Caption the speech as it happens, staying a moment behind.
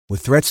With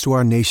threats to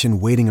our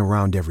nation waiting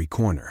around every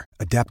corner,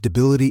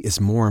 adaptability is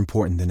more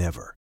important than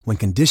ever. When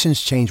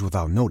conditions change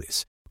without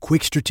notice,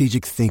 quick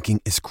strategic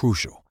thinking is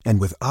crucial.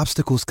 And with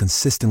obstacles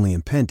consistently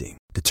impending,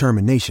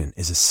 determination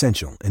is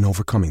essential in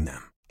overcoming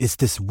them. It's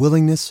this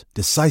willingness,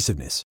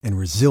 decisiveness, and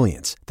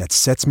resilience that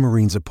sets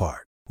Marines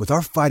apart. With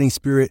our fighting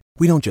spirit,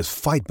 we don't just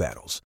fight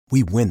battles,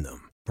 we win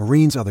them.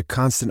 Marines are the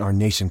constant our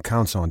nation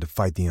counts on to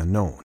fight the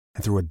unknown.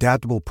 And through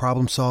adaptable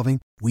problem solving,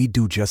 we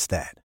do just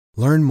that.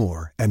 Learn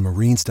more at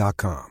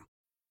marines.com.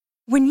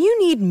 When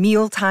you need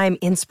mealtime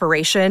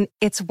inspiration,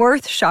 it's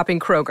worth shopping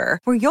Kroger,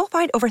 where you'll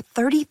find over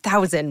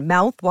 30,000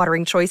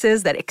 mouth-watering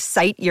choices that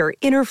excite your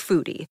inner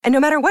foodie. And no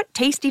matter what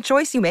tasty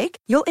choice you make,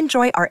 you'll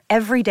enjoy our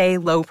everyday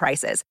low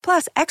prices,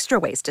 plus extra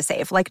ways to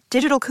save, like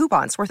digital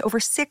coupons worth over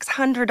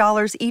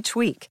 $600 each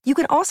week. You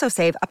can also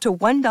save up to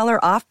 $1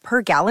 off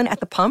per gallon at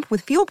the pump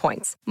with fuel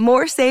points.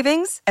 More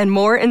savings and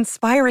more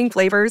inspiring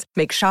flavors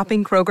make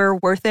shopping Kroger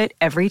worth it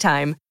every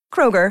time.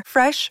 Kroger,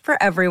 fresh for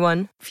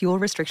everyone. Fuel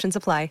restrictions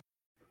apply.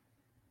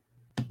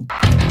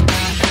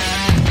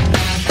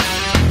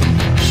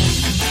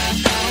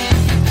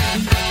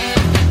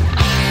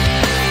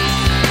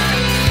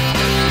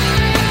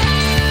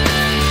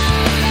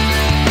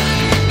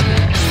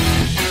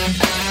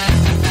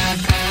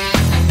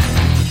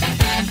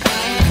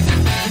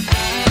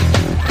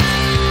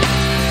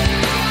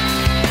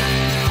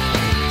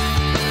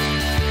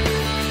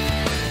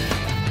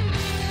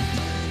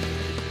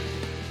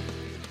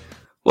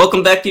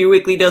 Welcome back to your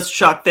weekly dose of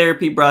shock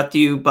therapy, brought to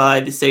you by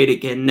the Say It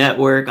Again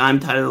Network. I'm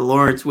Tyler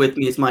Lawrence. With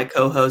me is my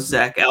co-host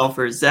Zach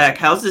Alford. Zach,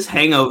 how's this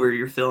hangover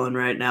you're feeling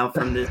right now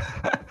from this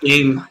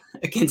game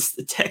against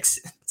the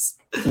Texans?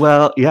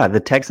 Well, yeah, the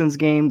Texans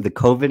game, the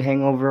COVID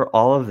hangover,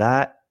 all of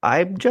that.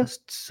 I'm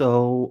just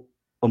so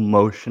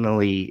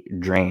emotionally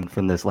drained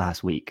from this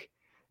last week.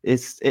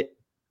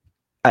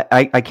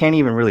 I can't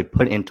even really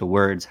put into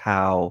words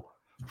how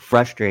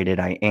frustrated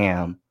I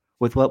am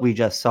with what we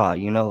just saw.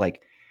 You know,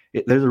 like,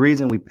 there's a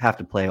reason we have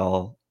to play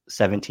all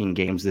 17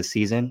 games this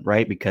season,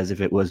 right? Because if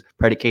it was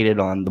predicated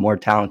on the more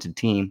talented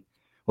team,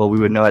 well, we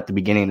would know at the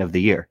beginning of the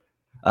year.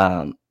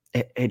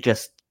 It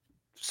just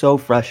so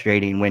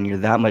frustrating when you're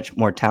that much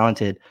more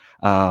talented.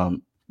 I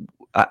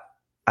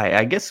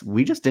guess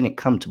we just didn't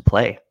come to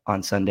play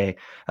on Sunday.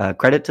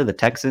 Credit to the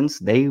Texans.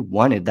 They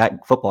wanted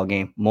that football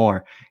game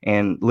more.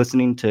 And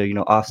listening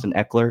to, Austin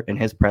Eckler in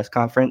his press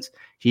conference,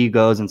 he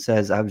goes and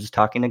says, I was just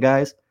talking to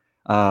guys.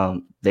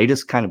 They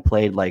just kind of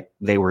played like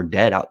they were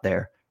dead out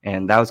there.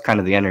 And that was kind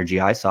of the energy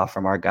I saw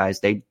from our guys.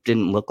 They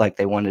didn't look like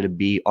they wanted to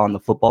be on the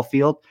football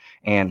field.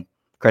 And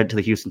credit to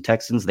the Houston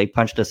Texans. They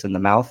punched us in the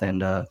mouth,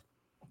 and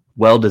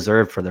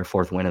well-deserved for their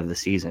fourth win of the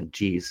season.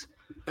 Jeez.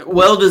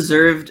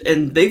 Well-deserved,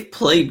 and they've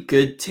played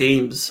good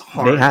teams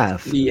hard. They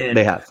have.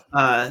 They have.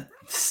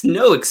 It's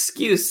no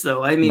excuse,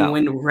 though. I mean, No.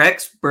 when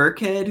Rex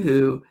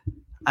Burkhead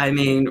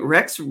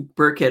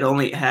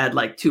only had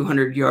like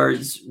 200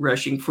 yards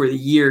rushing for the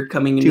year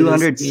coming into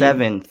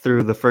 207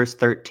 through the first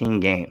 13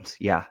 games.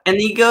 Yeah. And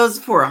he goes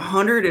for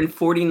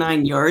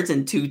 149 yards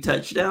and 2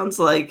 touchdowns.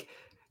 Like,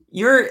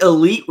 your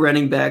elite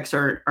running backs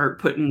aren't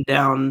putting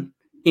down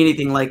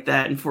anything like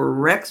that. And for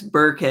Rex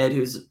Burkhead,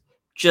 who's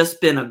just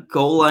been a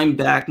goal line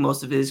back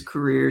most of his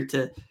career,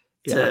 to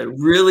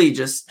really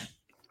just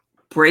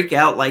break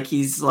out like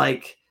he's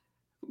like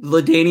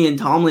LaDainian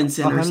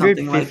Tomlinson or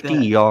something like that.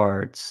 150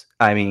 yards.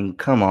 I mean,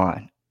 come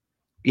on.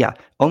 Yeah,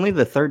 only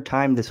the third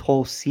time this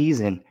whole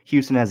season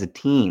Houston as a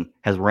team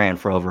has ran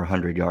for over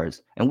 100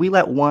 yards. And we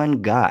let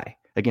one guy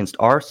against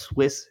our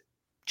Swiss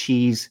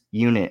cheese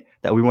unit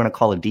that we want to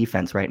call a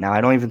defense right now.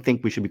 I don't even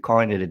think we should be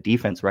calling it a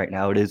defense right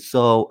now. It is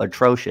so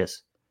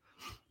atrocious.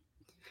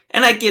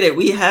 And I get it.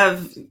 We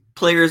have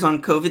players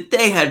on COVID.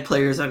 They had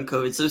players on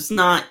COVID. So it's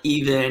not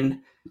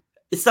even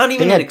an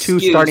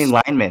excuse.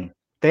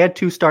 They had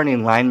two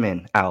starting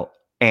linemen out,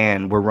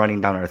 and we're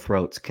running down our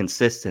throats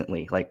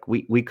consistently. Like,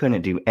 we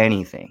couldn't do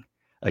anything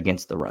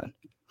against the run.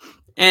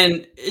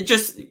 And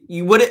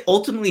what it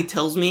ultimately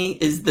tells me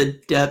is the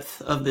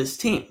depth of this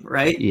team,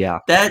 right? Yeah.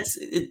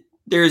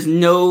 There's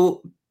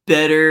no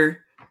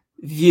better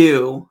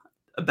view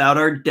about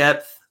our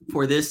depth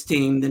for this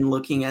team than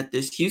looking at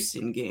this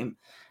Houston game.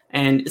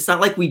 And it's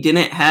not like we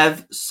didn't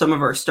have some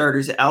of our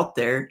starters out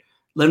there.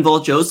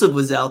 Linval Joseph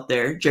was out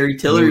there. Jerry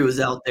Tillery was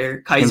out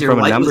there. Kaiser and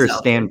from White a numbers was out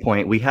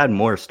standpoint, we had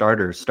more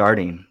starters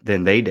starting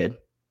than they did.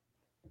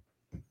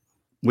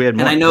 We had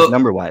more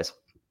number-wise.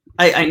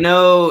 I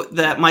know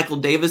that Michael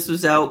Davis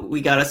was out. We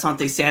got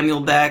Asante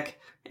Samuel back.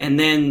 And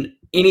then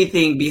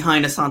anything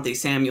behind Asante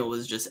Samuel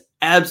was just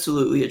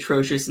absolutely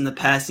atrocious in the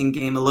passing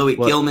game. Alohi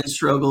Gilman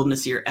struggled.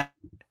 Nasir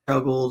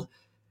struggled.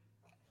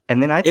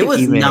 And then I think it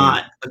was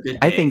not a good game.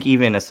 I think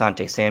even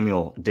Asante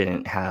Samuel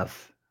didn't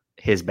have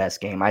his best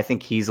game. I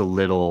think he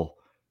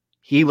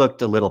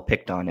looked a little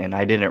picked on, and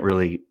I didn't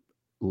really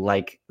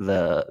like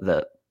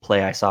the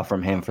play I saw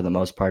from him for the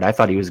most part. I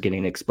thought he was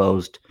getting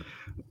exposed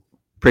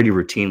pretty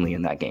routinely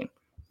in that game.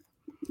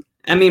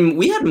 I mean,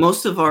 we had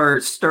most of our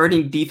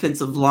starting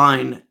defensive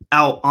line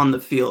out on the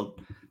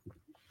field.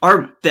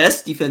 Our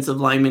best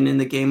defensive lineman in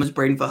the game was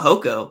Braden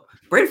Fajoko.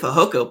 Brady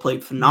Fajoko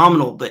played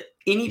phenomenal, but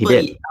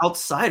anybody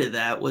outside of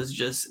that was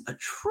just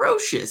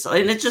atrocious.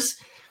 And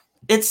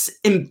it's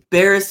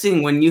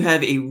embarrassing when you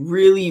have a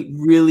really,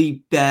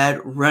 really bad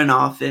run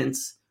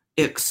offense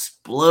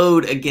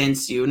explode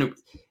against you. And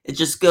it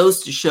just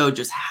goes to show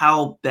just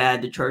how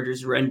bad the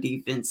Chargers' run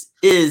defense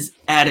is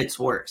at its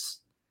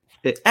worst.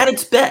 At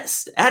its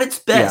best,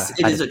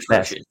 it is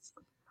atrocious.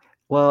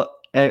 Well,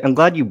 I'm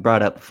glad you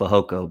brought up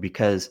Fajoko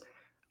because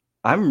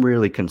I'm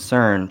really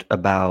concerned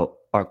about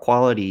our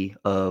quality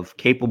of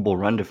capable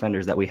run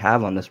defenders that we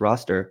have on this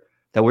roster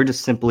that we're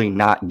just simply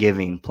not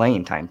giving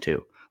playing time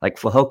to. Like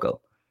Fajoko,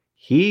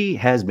 he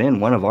has been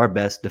one of our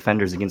best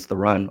defenders against the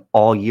run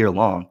all year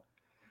long,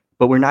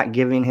 but we're not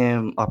giving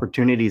him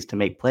opportunities to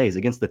make plays.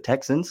 Against the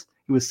Texans,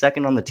 he was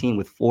second on the team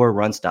with 4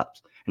 run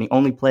stops, and he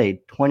only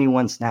played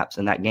 21 snaps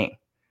in that game.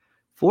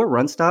 4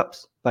 run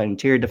stops by an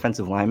interior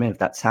defensive lineman, if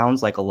that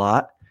sounds like a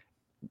lot,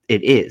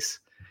 it is.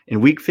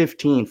 In Week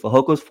 15,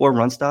 Fajoko's 4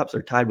 run stops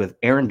are tied with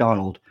Aaron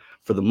Donald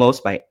for the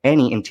most by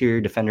any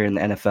interior defender in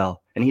the NFL,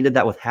 and he did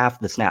that with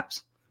half the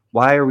snaps.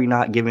 Why are we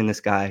not giving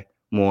this guy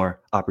more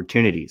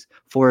opportunities?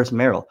 Forrest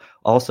Merrill,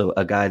 also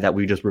a guy that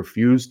we just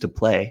refuse to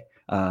play,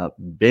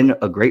 been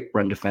a great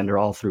run defender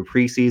all through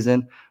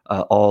preseason,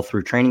 all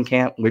through training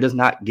camp. We're just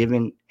not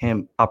giving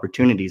him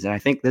opportunities, and I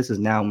think this is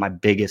now my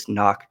biggest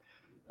knock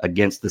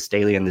against the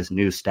Staley and this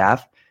new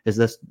staff is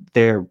this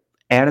their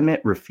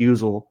adamant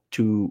refusal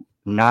to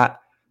not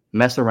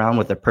mess around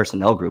with their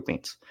personnel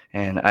groupings.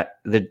 And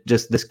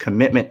just this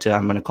commitment to,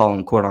 I'm going to call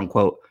them quote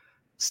unquote,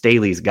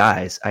 Staley's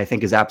guys, I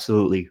think is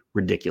absolutely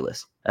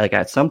ridiculous. Like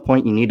at some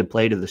point you need to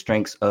play to the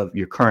strengths of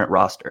your current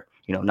roster,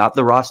 not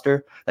the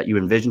roster that you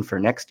envision for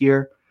next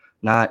year,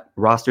 not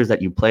rosters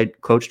that you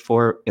coached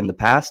for in the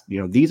past.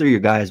 These are your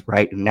guys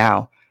right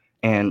now.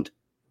 And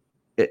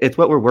it's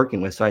what we're working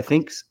with. So I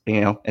think,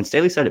 and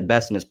Staley said it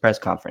best in his press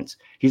conference.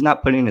 He's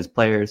not putting his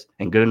players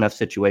in good enough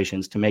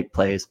situations to make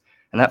plays,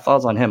 and that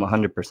falls on him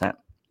 100%.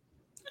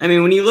 I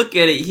mean, when you look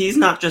at it, he's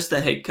not just the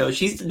head coach.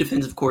 He's the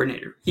defensive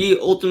coordinator. He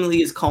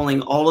ultimately is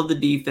calling all of the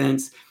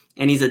defense,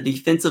 and he's a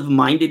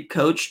defensive-minded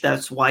coach.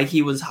 That's why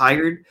he was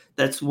hired.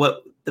 That's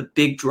what the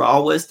big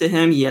draw was to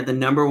him. He had the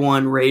number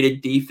 1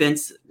 rated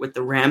defense with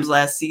the Rams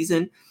last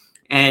season,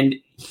 and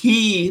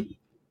he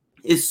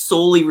is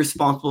solely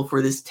responsible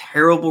for this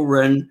terrible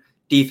run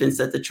defense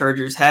that the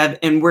Chargers have.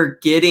 And we're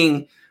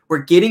getting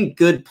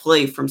good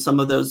play from some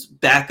of those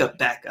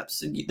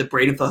backups. The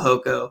Brady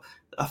Fajoko,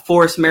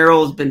 Forrest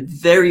Merrill has been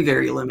very,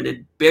 very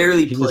limited,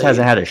 barely played. He just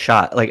hasn't had a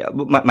shot. Like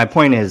my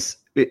point is,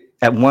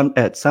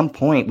 at some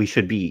point we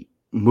should be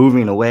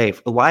moving away.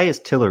 Why is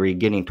Tillery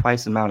getting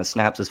twice the amount of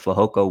snaps as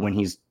Fajoko when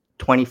he's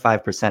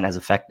 25% as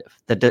effective?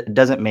 That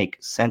doesn't make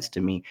sense to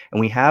me.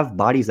 And we have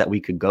bodies that we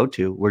could go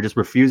to. We're just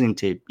refusing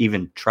to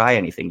even try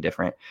anything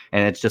different.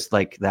 And it's just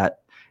like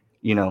that,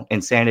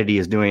 insanity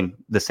is doing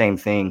the same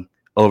thing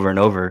over and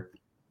over,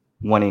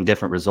 wanting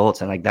different results.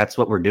 And like, that's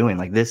what we're doing.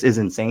 Like, this is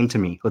insane to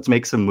me. Let's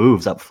make some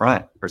moves up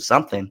front or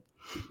something.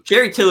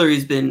 Jerry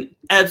Tillery's been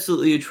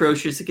absolutely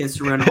atrocious against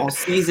the run all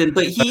season,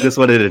 but he I just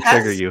wanted to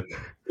trigger you.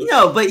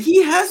 But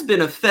he has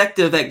been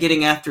effective at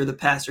getting after the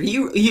passer. He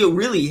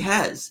really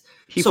has.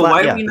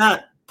 Why are we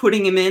not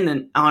putting him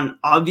in on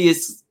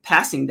obvious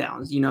passing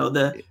downs?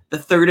 The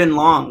 3rd and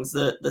longs,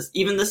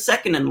 even the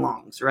 2nd and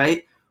longs,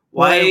 right?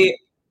 Why?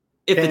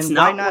 If it's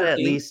not, why not working, at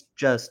least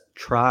just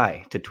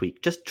try to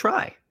tweak? Just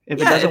try.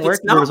 If it doesn't work,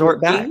 resort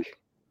back.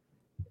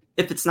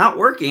 If it's not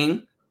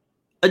working,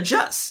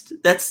 adjust.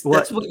 That's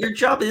what your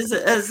job is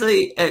as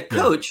a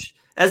coach,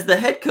 as the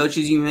head coach,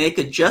 is you make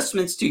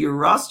adjustments to your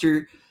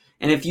roster.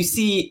 And if you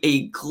see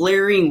a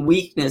glaring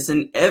weakness,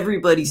 and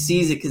everybody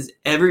sees it because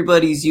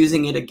everybody's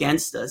using it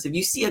against us, if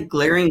you see a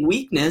glaring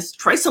weakness,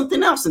 try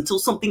something else until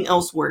something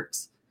else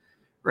works,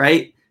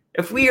 right?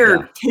 If we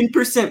are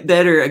 10%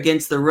 better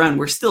against the run,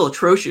 we're still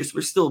atrocious.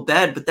 We're still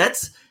bad, but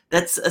that's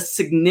a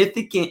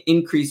significant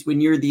increase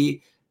when you're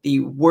the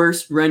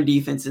worst run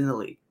defense in the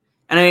league.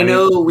 And I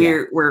know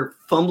we're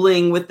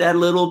fumbling with that a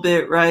little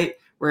bit, right?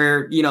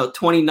 We're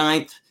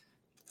 29th,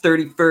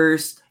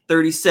 31st,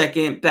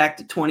 32nd, back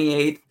to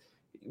 28th.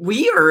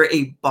 We are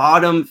a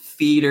bottom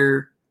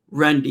feeder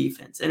run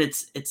defense, and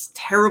it's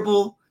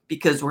terrible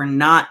because we're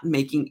not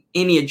making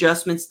any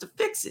adjustments to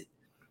fix it.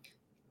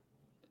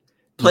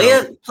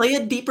 Play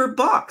a deeper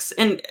box,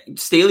 and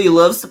Staley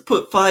loves to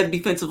put 5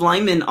 defensive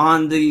linemen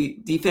on the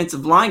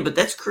defensive line, but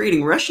that's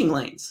creating rushing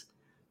lanes.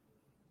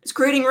 It's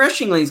creating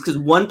rushing lanes because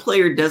one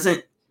player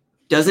doesn't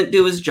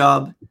do his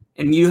job,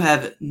 and you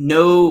have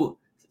no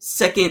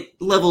second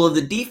level of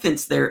the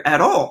defense there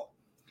at all.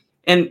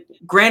 And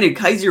granted,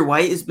 Kaiser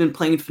White has been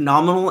playing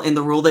phenomenal in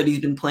the role that he's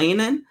been playing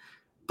in,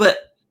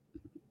 but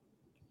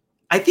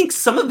I think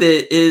some of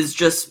it is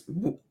just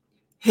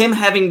him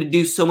having to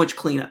do so much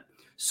cleanup,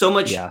 so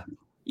much,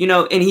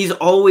 and he's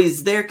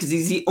always there because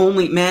he's the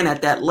only man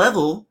at that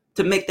level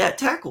to make that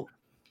tackle.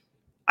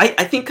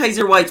 I think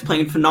Kaiser White's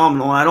playing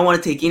phenomenal. I don't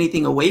want to take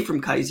anything away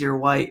from Kaiser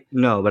White.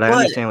 No, but I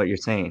understand what you're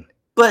saying.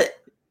 But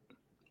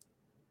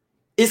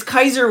is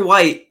Kaiser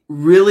White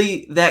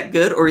really that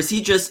good, or is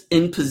he just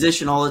in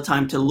position all the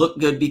time to look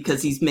good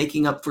because he's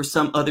making up for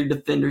some other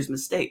defender's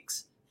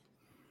mistakes?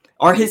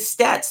 Are his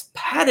stats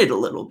padded a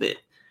little bit?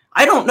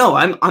 I don't know.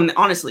 I'm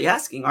honestly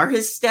asking, are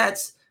his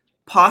stats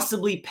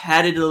possibly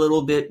padded a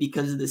little bit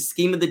because of the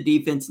scheme of the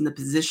defense and the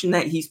position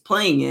that he's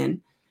playing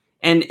in?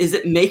 And is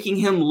it making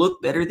him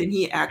look better than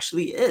he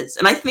actually is?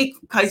 And I think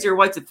Kaiser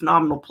White's a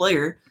phenomenal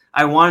player.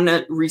 I want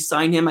to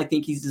re-sign him. I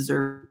think he's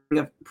deserving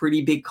a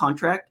pretty big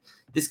contract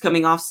this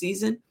coming off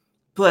season.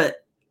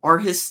 But are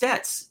his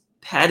stats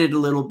padded a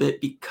little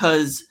bit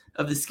because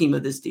of the scheme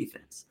of this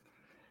defense?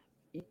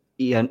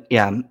 Yeah,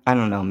 I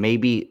don't know,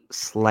 maybe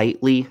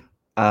slightly,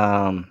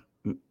 but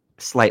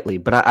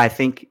I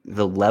think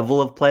the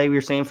level of play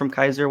we're seeing from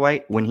Kaiser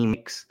White when he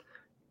makes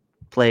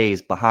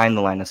plays behind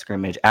the line of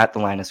scrimmage, at the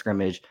line of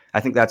scrimmage, I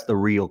think that's the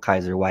real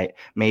Kaiser White.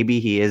 Maybe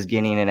he is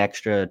getting an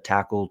extra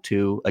tackle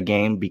to a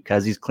game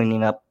because he's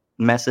cleaning up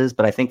messes,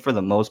 but I think for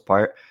the most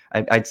part,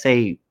 I'd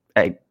say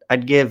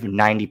I'd give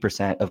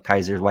 90% of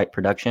Kaiser White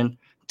production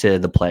to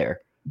the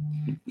player.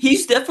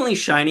 He's definitely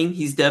shining.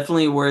 He's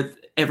definitely worth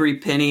every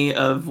penny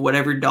of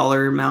whatever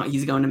dollar amount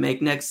he's going to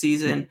make next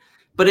season.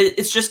 But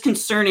it's just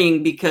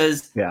concerning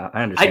because I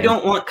understand. I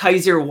don't want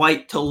Kaiser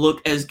White to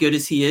look as good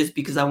as he is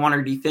because I want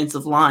our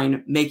defensive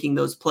line making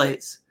those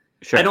plays.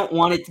 Sure. I don't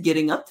want it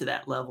getting up to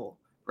that level,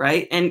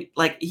 right? And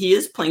like he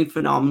is playing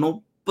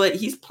phenomenal, but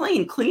he's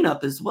playing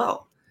cleanup as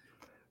well.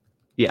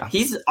 Yeah.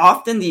 He's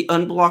often the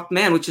unblocked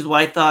man, which is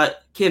why I thought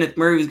Kenneth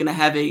Murray was going to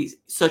have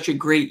such a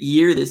great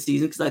year this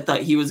season because I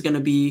thought he was going to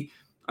be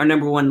our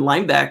number one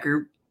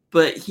linebacker,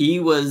 but he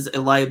was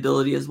a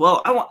liability as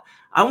well.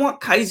 I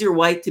want Kaiser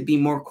White to be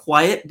more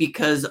quiet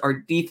because our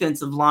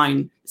defensive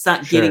line is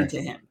not getting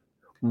to him.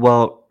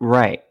 Well,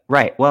 right.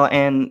 Well,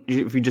 and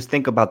if you just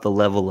think about the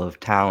level of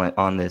talent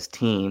on this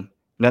team,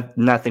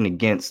 nothing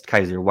against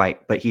Kaiser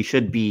White, but he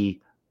should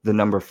be the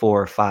number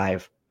 4 or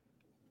 5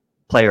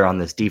 player on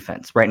this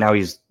defense. Right now,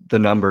 he's the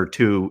number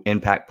 2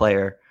 impact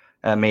player,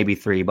 maybe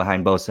 3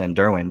 behind Bosa and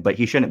Derwin, but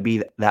he shouldn't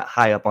be that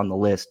high up on the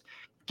list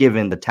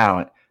given the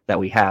talent that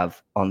we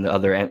have on the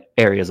other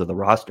areas of the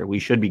roster. We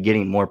should be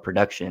getting more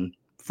production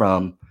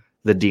from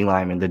the D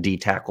line and the D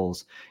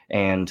tackles.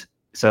 And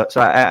so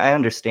I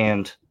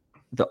understand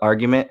the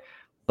argument,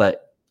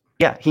 but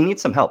yeah, he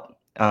needs some help.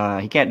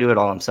 He can't do it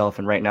all himself.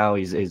 And right now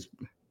he's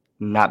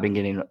not been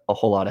getting a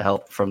whole lot of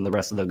help from the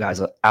rest of the guys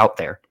out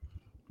there.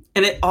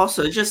 And it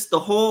also just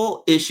the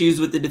whole issues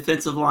with the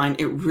defensive line,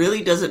 it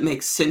really doesn't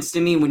make sense to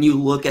me when you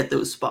look at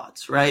those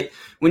spots, right?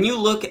 When you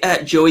look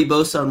at Joey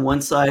Bosa on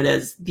one side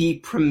as the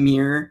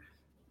premier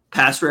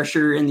pass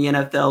rusher in the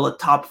NFL, a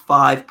top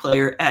 5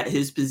 player at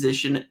his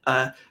position,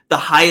 the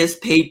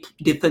highest paid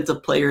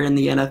defensive player in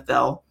the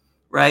NFL,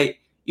 right?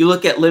 You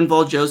look at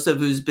Linval Joseph,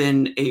 who's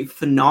been a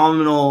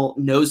phenomenal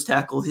nose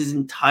tackle his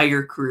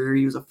entire career.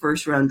 He was a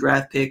first-round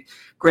draft pick.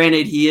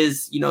 Granted, he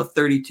is,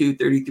 32,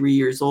 33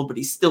 years old, but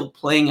he's still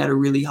playing at a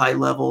really high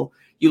level.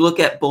 You look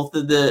at both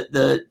of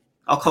the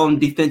I'll call them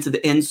defensive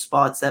end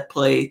spots that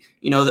play,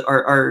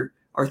 our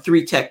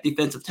 3-tech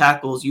defensive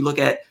tackles. You look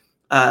at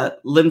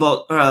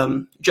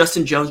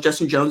Justin Jones.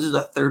 Justin Jones is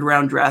a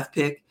 3rd-round draft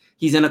pick.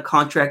 He's in a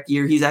contract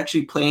year. He's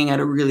actually playing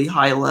at a really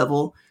high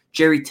level.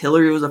 Jerry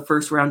Tillery was a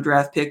 1st-round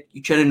draft pick.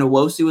 Uchenna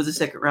Nwosu was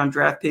a 2nd-round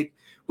draft pick.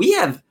 We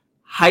have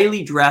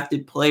highly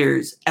drafted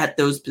players at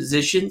those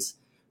positions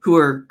who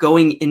are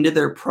going into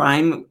their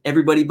prime.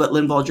 Everybody but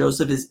Linval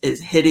Joseph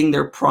is hitting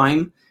their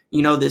prime.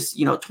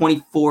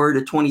 24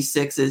 to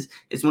 26 is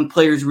when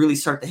players really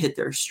start to hit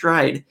their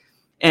stride.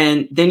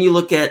 And then you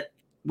look at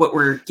what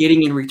we're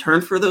getting in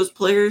return for those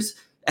players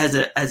as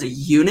a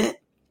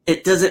unit.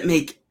 It doesn't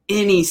make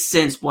any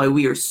sense why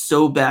we are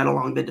so bad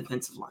along the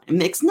defensive line. It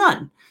makes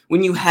none.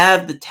 When you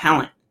have the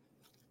talent,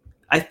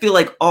 I feel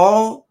like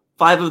all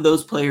 5 of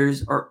those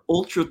players are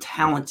ultra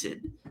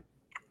talented,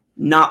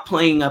 not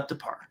playing up to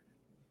par.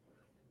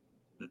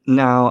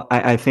 Now,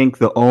 I think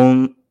the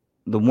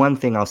one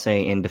thing I'll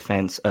say in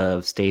defense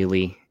of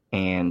Staley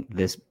and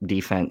this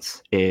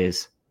defense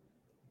is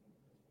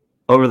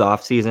over the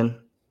offseason,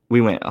 we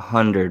went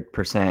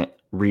 100%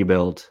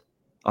 rebuild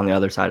on the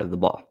other side of the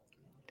ball.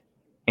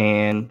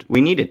 And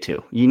we needed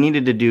to. You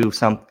needed to do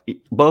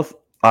both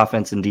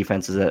offense and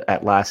defenses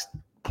at last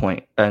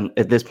point, and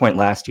at this point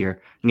last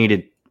year,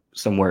 needed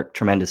some work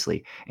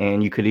tremendously.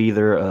 And you could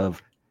either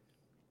have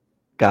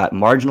got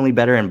marginally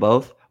better in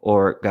both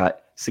or got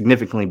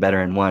significantly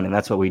better in one, and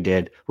that's what we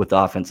did with the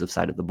offensive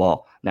side of the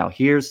ball. Now,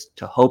 here's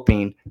to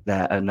hoping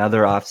that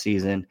another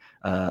offseason,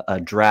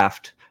 a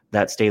draft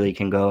that Staley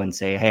can go and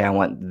say, hey, I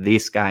want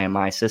this guy in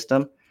my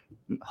system.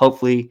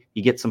 Hopefully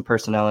you get some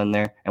personnel in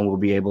there and we'll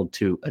be able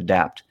to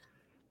adapt.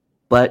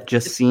 But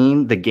just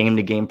seeing the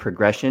game-to-game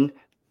progression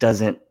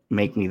doesn't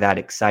make me that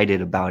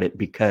excited about it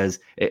because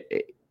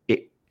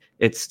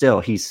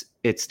Staley's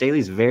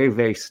very,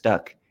 very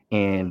stuck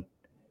in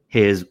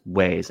his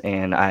ways,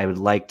 and I would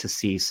like to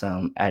see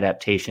some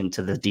adaptation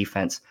to the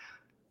defense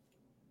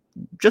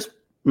just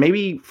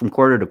maybe from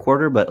quarter to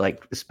quarter, but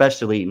like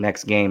especially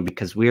next game,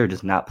 because we are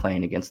just not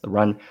playing against the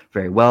run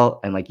very well.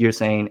 And like you're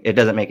saying, it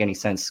doesn't make any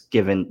sense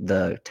given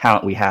the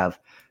talent we have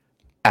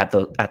at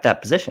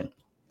that position.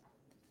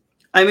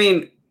 I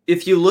mean,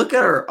 if you look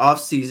at our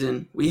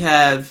offseason, we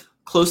have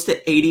close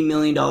to $80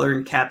 million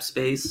in cap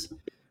space.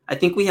 I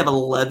think we have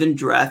 11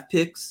 draft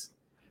picks.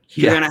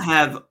 You're going to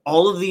have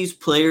all of these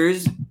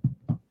players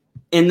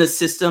in the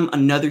system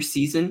another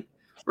season,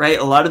 right?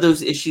 A lot of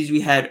those issues we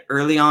had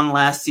early on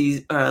last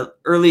season,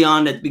 early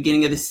on at the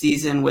beginning of the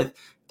season with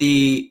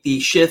the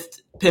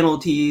shift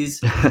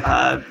penalties,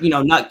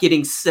 not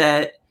getting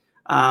set,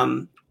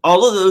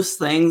 all of those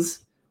things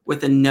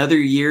with another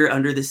year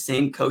under the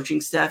same coaching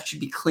staff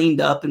should be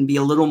cleaned up and be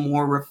a little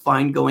more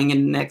refined going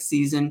into next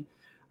season.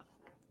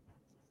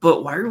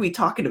 But why are we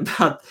talking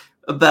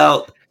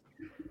about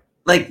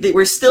like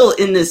we're still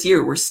in this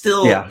year? We're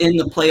still in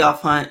the playoff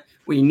hunt.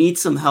 We need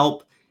some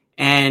help.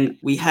 And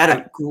we had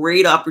a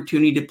great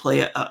opportunity to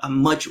play a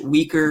much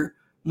weaker,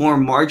 more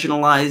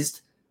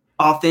marginalized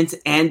offense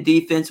and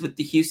defense with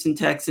the Houston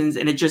Texans.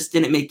 And it just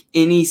didn't make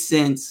any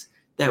sense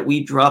that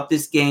we dropped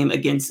this game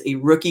against a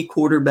rookie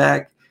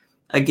quarterback,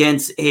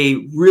 against a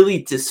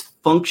really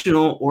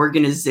dysfunctional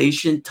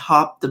organization,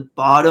 top to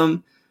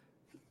bottom.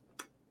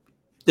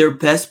 Their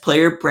best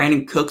player,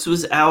 Brandon Cooks,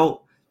 was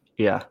out.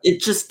 Yeah. It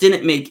just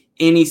didn't make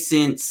any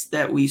sense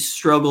that we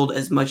struggled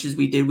as much as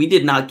we did. We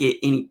did not get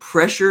any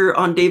pressure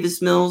on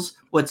Davis Mills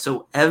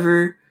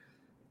whatsoever.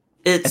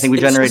 I think we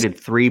generated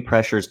 3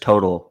 pressures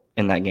total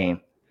in that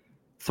game.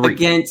 3.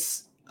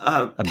 Against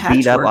a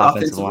beat-up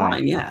offensive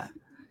line. Yeah.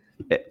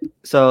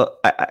 So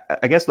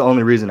I guess the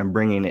only reason I'm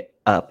bringing it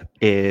up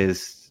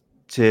is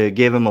to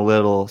give him a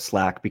little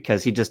slack,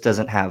 because he just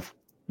doesn't have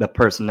the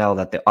personnel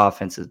that the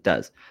offenses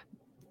does.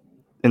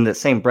 In the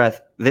same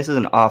breath, this is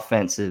an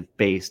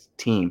offensive-based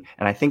team,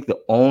 and I think the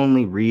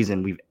only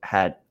reason we've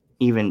had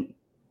even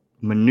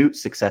minute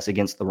success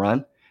against the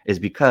run is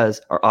because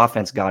our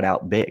offense got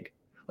out big.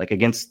 Like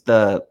against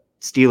the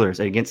Steelers,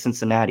 against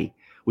Cincinnati,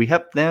 we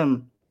helped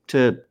them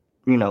to,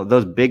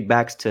 those big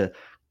backs to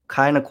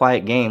kind of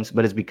quiet games,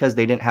 but it's because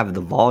they didn't have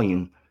the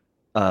volume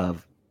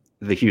of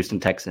the Houston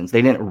Texans.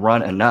 They didn't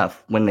run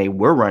enough. When they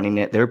were running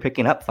it, they were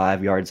picking up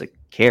 5 yards a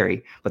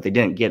carry, but they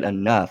didn't get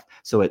enough.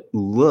 So it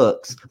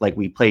looks like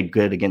we played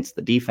good against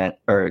the defense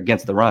or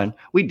against the run.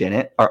 We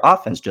didn't. Our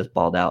offense just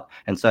balled out.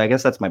 And so I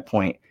guess that's my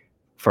point.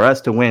 For us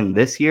to win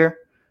this year,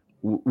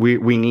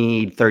 we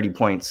need 30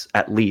 points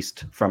at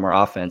least from our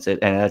offense. And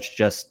that's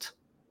just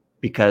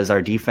because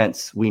our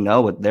defense, we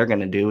know what they're going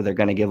to do. They're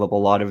going to give up a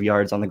lot of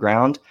yards on the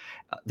ground.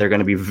 They're going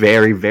to be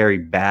very, very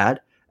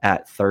bad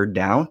at third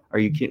down.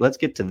 Let's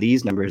get to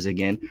these numbers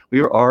again.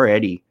 We were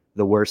already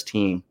the worst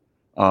team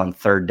on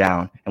third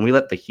down, and we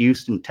let the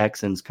Houston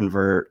Texans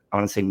convert, I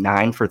want to say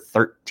 9 for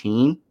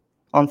 13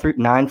 on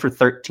 9 for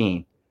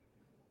 13.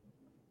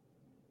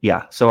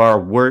 Yeah. So our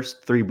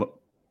worst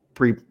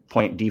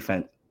three-point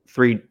defense,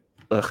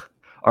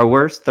 our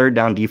worst third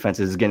down defense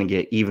is going to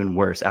get even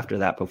worse after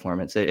that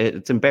performance.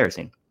 It's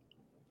embarrassing.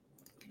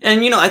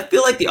 And, I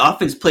feel like the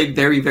offense played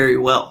very, very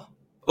well.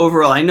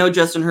 Overall, I know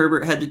Justin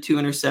Herbert had the 2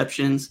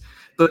 interceptions,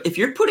 but if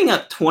you're putting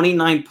up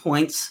 29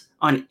 points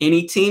on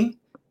any team,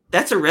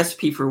 that's a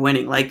recipe for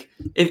winning. Like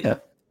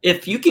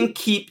if you can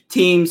keep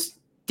teams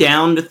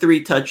down to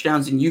 3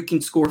 touchdowns and you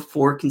can score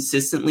 4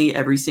 consistently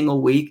every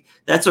single week,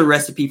 that's a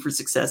recipe for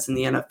success in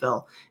the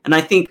NFL. And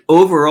I think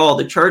overall,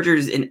 the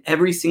Chargers in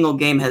every single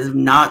game have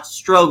not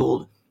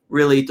struggled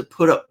really to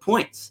put up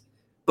points.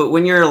 But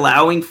when you're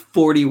allowing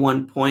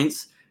 41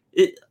 points,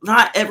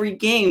 not every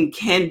game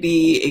can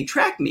be a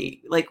track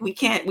meet. Like we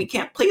can't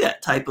play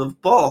that type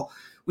of ball.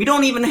 We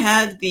don't even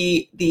have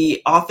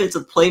the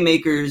offensive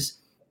playmakers.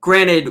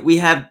 Granted, we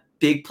have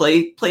big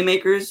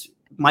playmakers.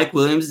 Mike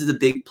Williams is a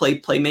big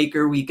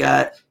playmaker. We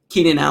got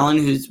Keenan Allen,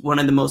 who's one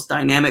of the most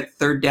dynamic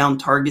third down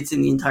targets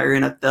in the entire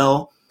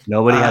NFL.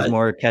 Nobody has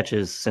more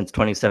catches since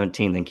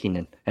 2017 than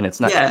Keenan, and it's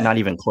not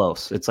even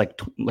close. It's like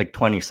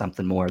 20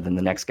 something more than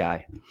the next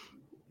guy.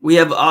 We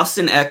have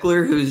Austin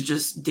Eckler, who's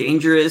just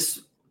dangerous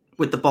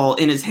with the ball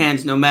in his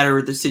hands, no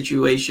matter the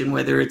situation,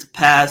 whether it's a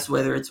pass,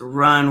 whether it's a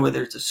run,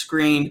 whether it's a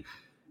screen.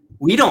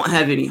 We don't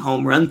have any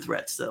home run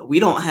threats, though.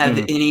 We don't have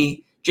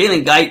any.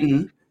 Jalen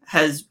Guyton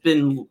has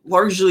been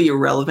largely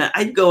irrelevant.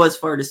 I'd go as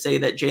far to say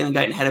that Jalen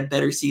Guyton had a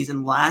better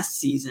season last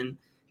season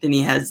than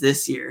he has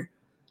this year.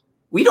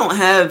 We don't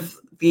have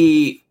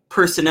the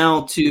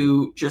personnel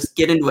to just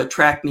get into a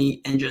track meet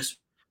and just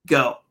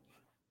go.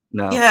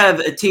 No. We have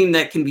a team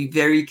that can be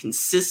very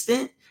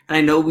consistent. And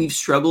I know we've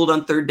struggled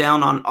on third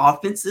down on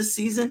offense this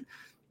season.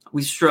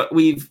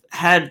 We've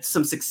had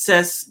some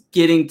success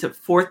getting to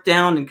fourth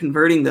down and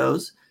converting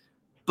those.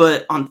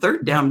 But on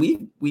third down,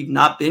 we've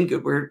not been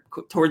good. We're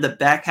toward the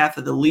back half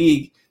of the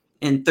league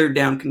in third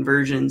down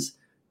conversions.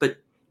 But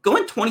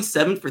going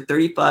 27 for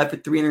 35 for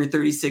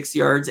 336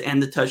 yards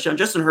and the touchdown,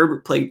 Justin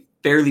Herbert played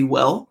fairly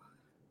well,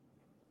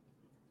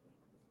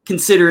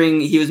 considering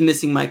he was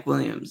missing Mike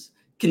Williams,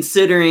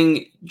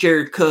 considering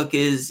Jared Cook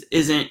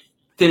isn't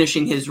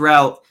finishing his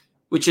route,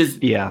 which is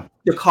the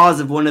cause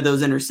of one of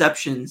those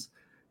interceptions.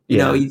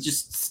 He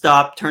just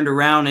stopped, turned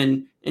around,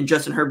 and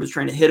Justin Herbert was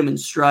trying to hit him in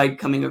stride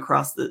coming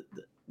across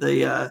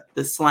the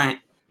slant.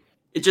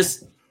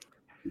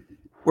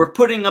 We're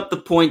putting up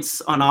the points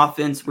on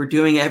offense. We're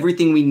doing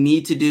everything we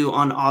need to do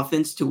on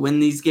offense to win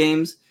these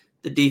games.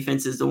 The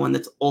defense is the one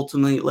that's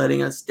ultimately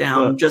letting us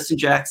down. Well, Justin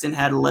Jackson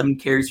had 11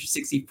 carries for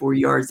 64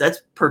 yards.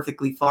 That's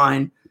perfectly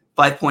fine.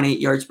 5.8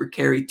 yards per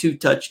carry, 2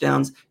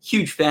 touchdowns.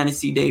 Huge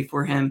fantasy day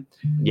for him.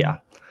 Yeah.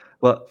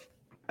 Well,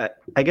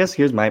 I guess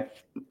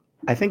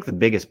I think the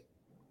biggest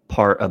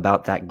part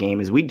about that game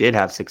is we did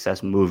have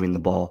success moving the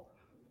ball,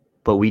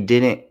 but we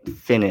didn't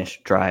finish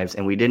drives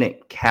and we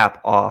didn't cap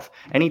off.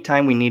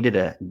 Anytime we needed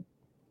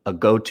a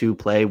go-to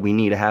play, we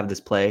need to have this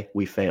play,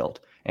 we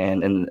failed.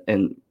 And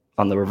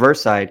on the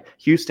reverse side,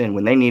 Houston,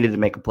 when they needed to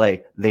make a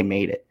play, they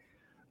made it.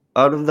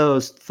 Out of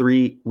those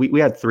 3, we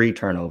had 3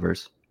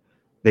 turnovers.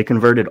 They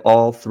converted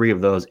all 3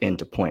 of those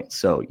into points.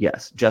 So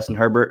yes, Justin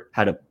Herbert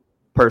had a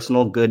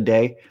personal good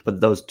day, but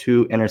those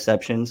 2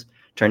 interceptions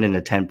turned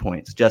into 10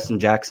 points. Justin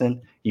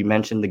Jackson, you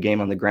mentioned the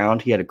game on the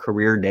ground. He had a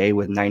career day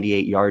with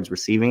 98 yards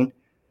receiving.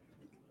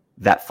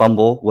 That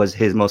fumble was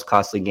his most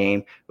costly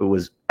game. It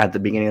was at the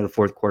beginning of the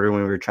fourth quarter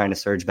when we were trying to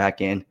surge back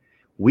in.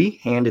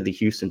 We handed the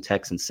Houston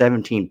Texans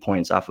 17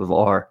 points off of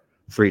our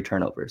 3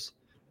 turnovers.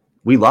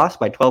 We lost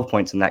by 12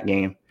 points in that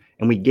game,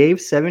 and we gave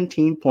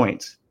 17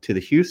 points to the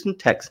Houston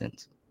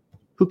Texans,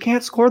 who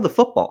can't score the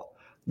football.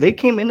 They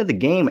came into the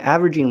game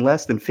averaging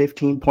less than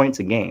 15 points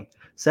a game.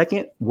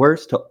 Second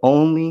worst to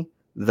only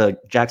the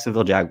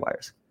Jacksonville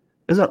Jaguars.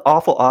 It was an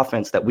awful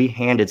offense that we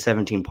handed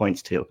 17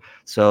 points to.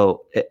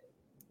 So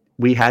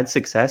we had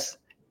success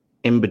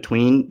in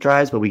between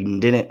drives, but we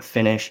didn't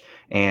finish.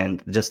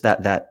 And just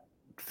that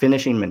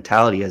finishing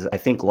mentality has, I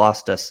think,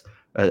 left us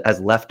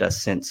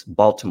since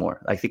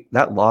Baltimore. I think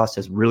that loss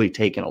has really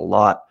taken a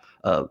lot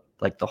of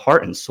like the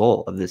heart and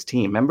soul of this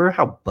team. Remember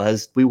how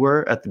buzzed we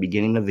were at the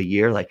beginning of the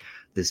year? Like,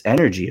 this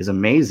energy is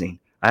amazing.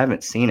 I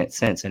haven't seen it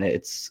since, and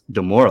it's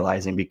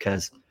demoralizing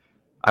because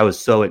I was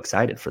so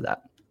excited for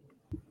that.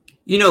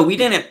 We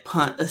didn't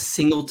punt a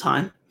single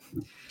time.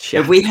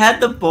 Yeah. If we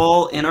had the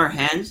ball in our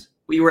hands,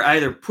 we were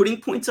either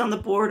putting points on the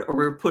board or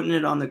we were putting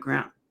it on the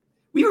ground.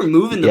 We were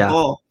moving the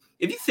ball.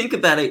 If you think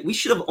about it, we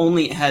should have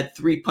only had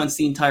 3 punts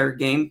the entire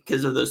game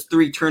because of those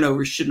 3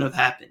 turnovers shouldn't have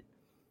happened.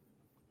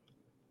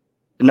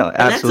 No, and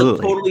absolutely.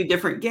 That's a totally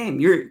different game.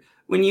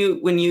 When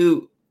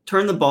you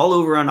turn the ball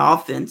over on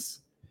offense,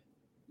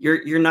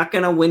 you're not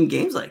going to win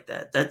games like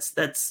that.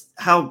 That's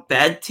how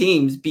bad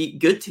teams beat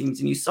good teams,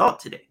 and you saw it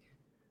today.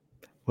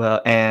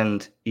 Well,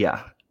 and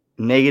yeah,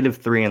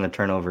 -3 in the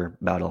turnover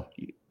battle.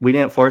 We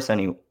didn't force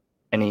any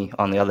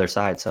on the other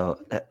side. So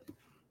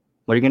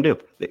what are you going to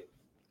do?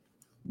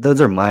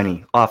 Those are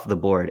money off the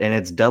board, and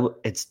it's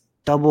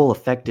double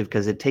effective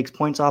because it takes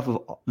points off of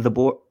the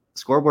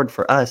scoreboard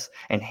for us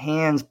and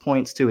hands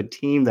points to a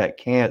team that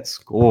can't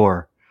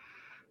score.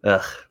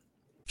 Ugh.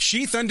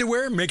 Sheath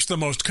Underwear makes the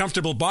most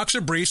comfortable boxer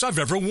briefs I've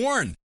ever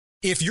worn.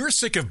 If you're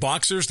sick of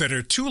boxers that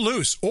are too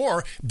loose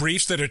or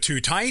briefs that are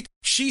too tight,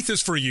 Sheath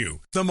is for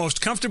you. The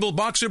most comfortable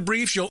boxer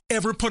briefs you'll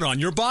ever put on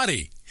your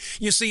body.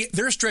 You see,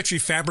 their stretchy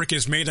fabric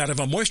is made out of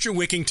a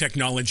moisture-wicking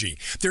technology.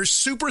 They're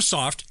super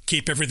soft,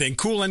 keep everything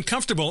cool and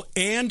comfortable,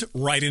 and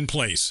right in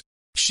place.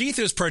 Sheath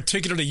is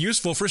particularly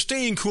useful for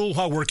staying cool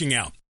while working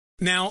out.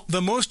 Now,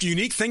 the most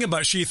unique thing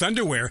about Sheath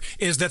Underwear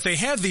is that they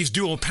have these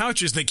dual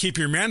pouches that keep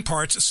your man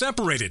parts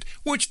separated,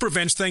 which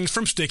prevents things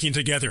from sticking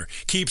together,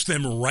 keeps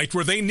them right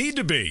where they need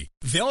to be.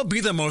 They'll be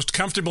the most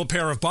comfortable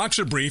pair of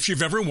boxer briefs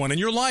you've ever worn in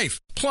your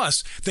life.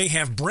 Plus, they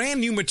have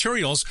brand new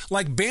materials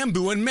like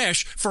bamboo and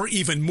mesh for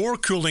even more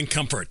cooling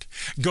comfort.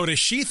 Go to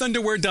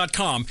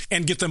sheathunderwear.com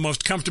and get the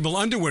most comfortable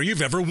underwear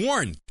you've ever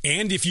worn.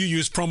 And if you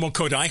use promo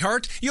code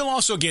iHeart, you'll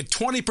also get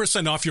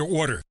 20% off your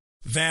order.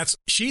 That's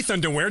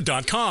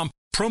sheathunderwear.com.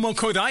 Promo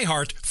code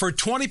iHeart for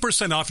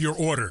 20% off your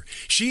order.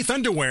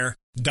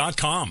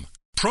 sheathunderwear.com.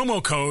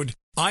 Promo code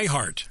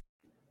iHeart.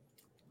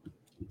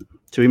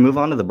 Should we move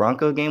on to the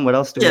Bronco game? What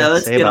else do we have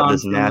to say about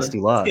this nasty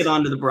loss? Let's get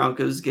on to the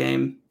Broncos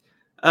game.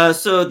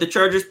 So the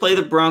Chargers play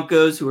the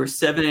Broncos, who are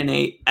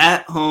 7-8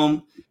 at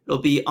home. It'll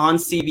be on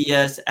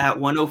CBS at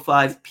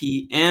 1:05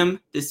 p.m.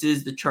 This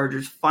is the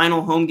Chargers'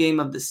 final home game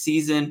of the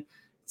season.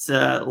 It's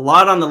a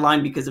lot on the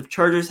line because if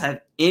Chargers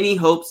have any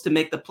hopes to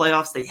make the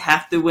playoffs, they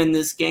have to win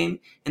this game,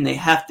 and they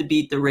have to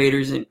beat the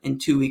Raiders in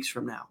 2 weeks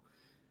from now.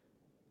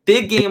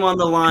 Big game on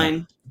the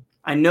line.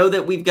 I know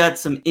that we've got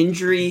some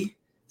injury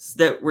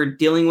that we're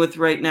dealing with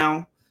right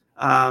now.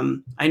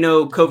 I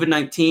know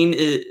COVID-19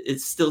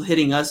 is still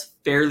hitting us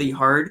fairly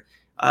hard.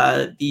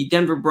 The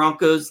Denver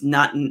Broncos,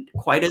 not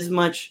quite as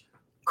much.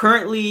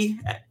 Currently,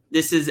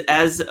 this is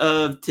as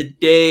of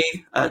today,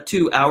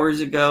 2 hours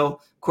ago,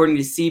 according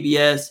to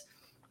CBS.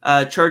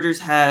 Chargers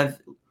have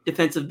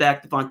defensive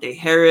back Devontae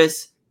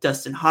Harris,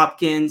 Dustin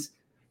Hopkins,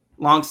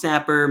 long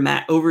snapper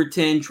Matt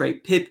Overton, Trey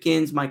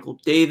Pipkins, Michael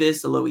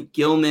Davis, Alohi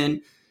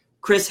Gilman,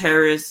 Chris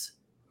Harris,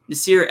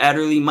 Nasir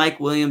Adderley, Mike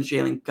Williams,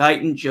 Jalen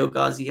Guyton, Joe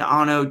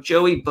Gaziano,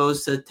 Joey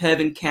Bosa,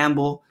 Tevin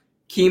Campbell,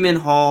 Keeman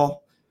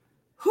Hall.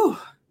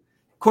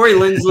 Corey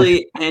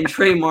Linsley and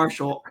Trey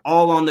Marshall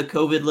all on the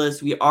COVID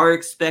list. We are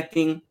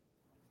expecting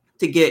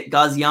to get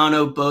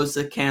Gaziano,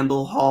 Bosa,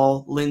 Campbell,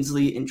 Hall,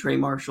 Linsley, and Trey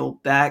Marshall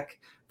back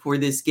for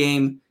this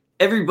game.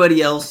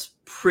 Everybody else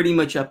pretty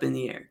much up in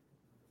the air.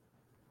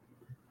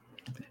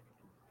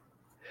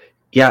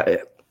 Yeah,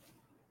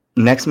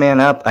 next man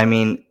up. I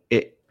mean,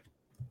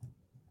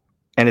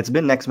 it's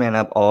been next man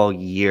up all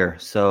year.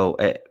 So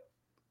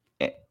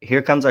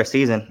here comes our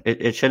season.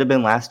 It should have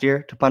been last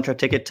year to punch our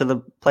ticket to the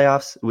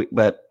playoffs,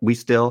 but we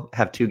still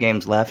have 2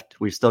 games left.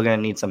 We're still going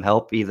to need some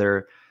help,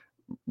 either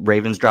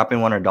Ravens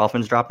dropping one or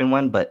Dolphins dropping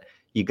one, but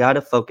you got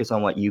to focus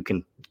on what you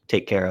can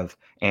take care of.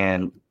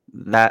 And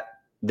that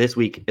this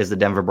week is the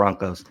Denver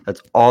Broncos.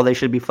 That's all they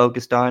should be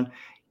focused on.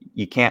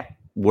 You can't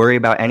worry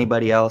about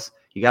anybody else.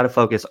 You got to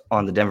focus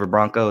on the Denver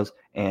Broncos.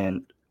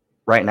 And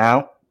right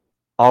now,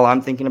 all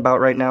I'm thinking about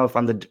right now, if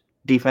I'm the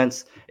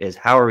defense, is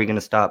how are we going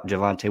to stop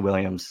Javonte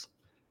Williams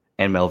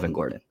and Melvin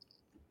Gordon?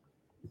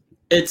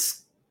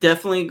 It's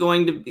definitely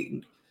going to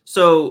be.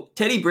 So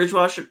Teddy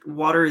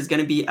Bridgewater is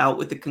going to be out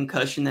with a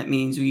concussion. That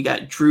means we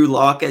got Drew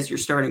Lock as your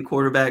starting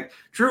quarterback.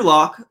 Drew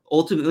Lock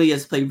ultimately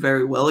has played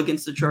very well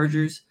against the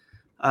Chargers.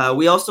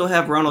 We also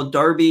have Ronald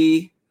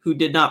Darby, who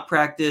did not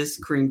practice.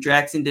 Kareem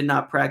Jackson did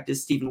not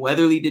practice. Stephen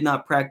Weatherly did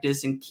not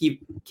practice. And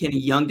Kenny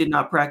Young did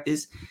not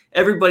practice.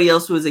 Everybody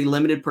else was a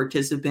limited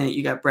participant.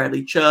 You got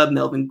Bradley Chubb,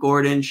 Melvin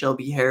Gordon,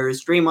 Shelby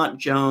Harris, Draymond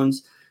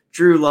Jones,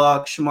 Drew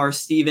Lock, Shamar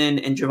Stephen,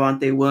 and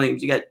Javonte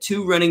Williams. You got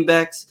 2 running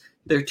backs.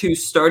 They're 2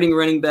 starting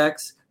running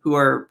backs who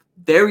are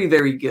very,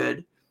 very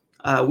good.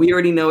 We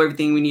already know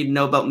everything we need to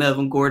know about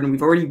Melvin Gordon.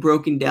 We've already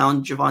broken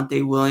down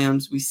Javonte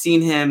Williams. We've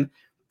seen him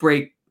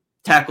break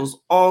tackles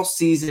all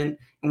season,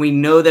 and we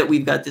know that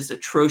we've got this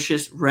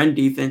atrocious run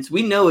defense.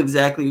 We know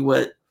exactly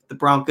what the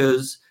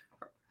Broncos,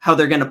 how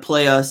they're going to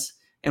play us,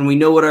 and we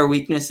know what our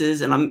weakness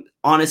is. And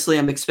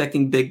I'm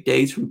expecting big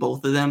days from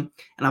both of them.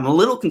 And I'm a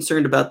little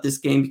concerned about this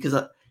game because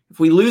if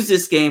we lose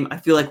this game, I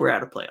feel like we're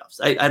out of playoffs.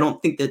 I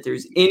don't think that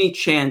there's any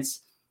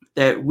chance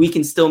that we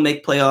can still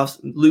make playoffs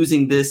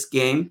losing this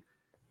game,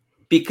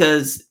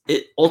 because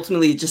it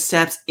ultimately just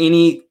saps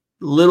any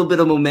little bit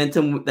of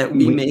momentum that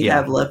we may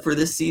have left for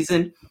this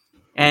season.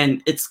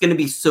 And it's going to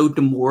be so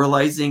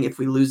demoralizing if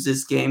we lose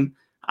this game.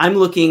 I'm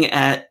looking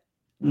at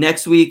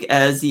next week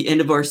as the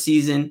end of our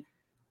season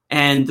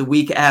and the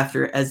week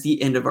after as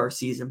the end of our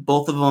season.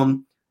 Both of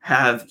them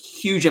have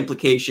huge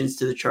implications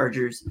to the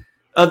Chargers.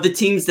 Of the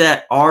teams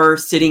that are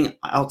sitting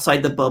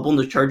outside the bubble and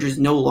the Chargers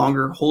no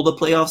longer hold a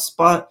playoff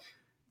spot,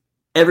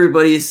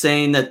 everybody is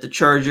saying that the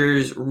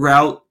Chargers'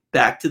 route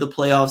back to the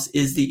playoffs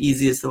is the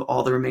easiest of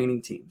all the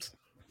remaining teams.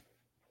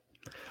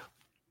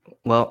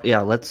 Well,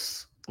 yeah,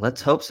 let's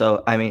hope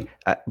so. I mean,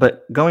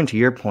 but going to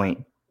your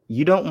point,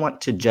 you don't want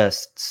to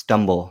just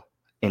stumble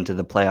into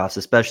the playoffs,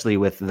 especially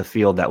with the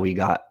field that we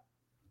got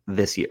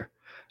this year.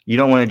 You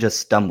don't want to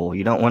just stumble.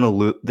 You don't want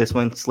to this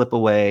one slip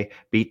away,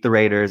 beat the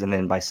Raiders, and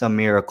then by some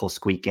miracle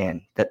squeak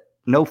in. That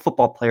no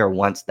football player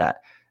wants that.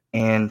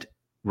 And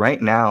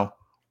right now,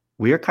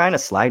 we are kind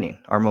of sliding.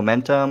 Our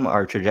momentum,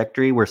 our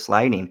trajectory, we're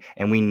sliding,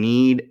 and we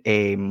need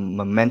a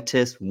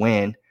momentous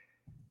win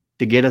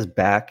to get us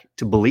back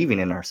to believing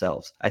in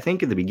ourselves. I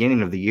think at the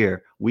beginning of the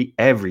year,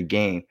 every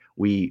game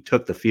we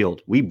took the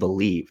field, we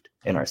believed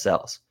in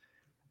ourselves.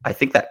 I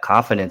think that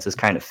confidence has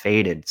kind of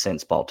faded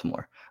since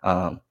Baltimore.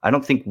 I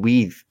don't think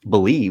we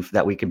believe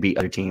that we could beat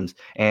other teams,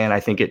 and I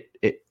think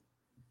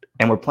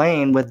and we're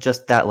playing with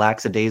just that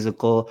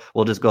lackadaisical,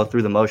 we'll just go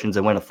through the motions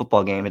and win a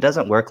football game. It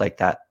doesn't work like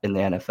that in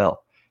the NFL.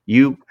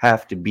 You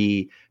have to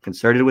be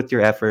concerted with your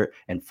effort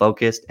and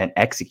focused and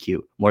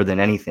execute more than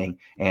anything.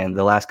 And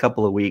the last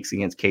couple of weeks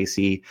against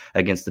KC,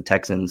 against the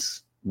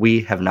Texans,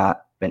 we have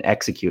not been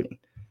executing.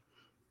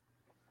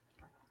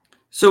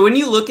 So when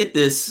you look at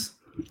this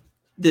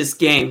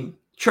game,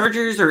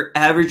 Chargers are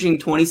averaging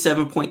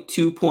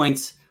 27.2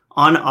 points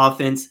on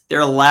offense.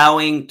 They're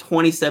allowing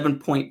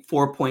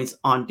 27.4 points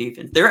on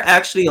defense. They're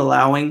actually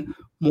allowing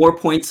more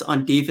points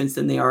on defense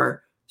than they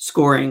are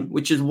scoring,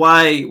 which is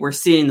why we're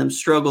seeing them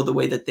struggle the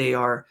way that they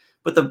are.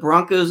 But the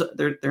Broncos,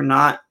 they're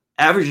not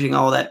averaging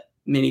all that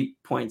many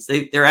points.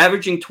 They're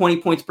averaging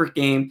 20 points per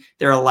game.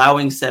 They're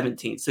allowing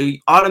 17. So you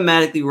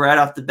automatically, right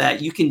off the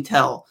bat, you can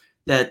tell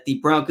that the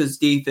Broncos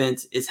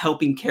defense is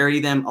helping carry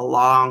them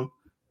along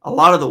a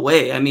lot of the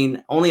way. I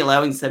mean, only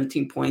allowing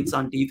 17 points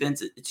on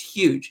defense, it's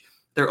huge.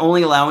 They're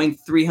only allowing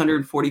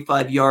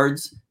 345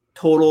 yards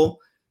total,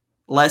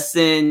 less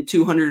than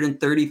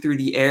 230 through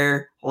the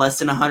air, less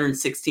than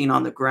 116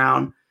 on the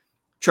ground.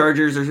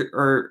 Chargers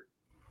are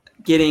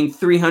getting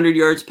 300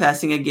 yards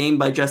passing a game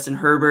by Justin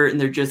Herbert, and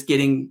they're just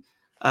getting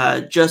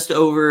just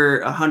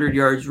over 100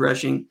 yards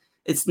rushing.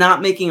 It's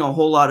not making a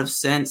whole lot of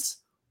sense.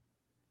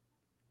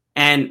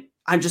 And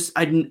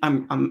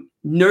I'm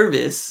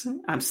nervous.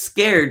 I'm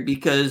scared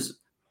because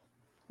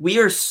we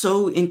are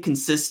so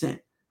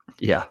inconsistent.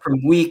 Yeah.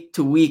 From week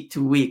to week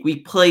to week. We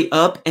play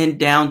up and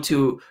down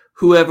to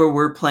whoever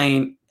we're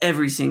playing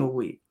every single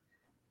week.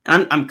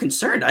 I'm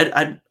concerned.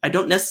 I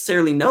don't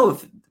necessarily know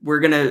if we're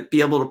going to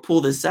be able to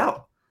pull this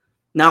out.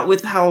 Not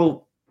with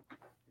how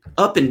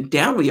up and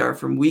down we are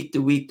from week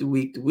to week to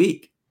week to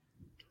week.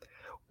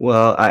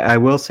 Well, I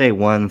will say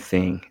one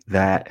thing,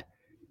 that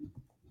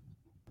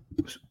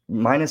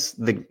minus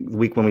the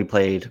week when we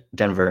played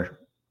Denver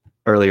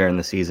earlier in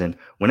the season,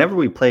 whenever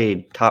we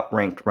played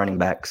top-ranked running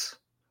backs,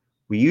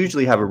 we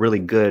usually have a really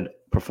good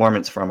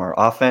performance from our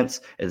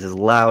offense. It has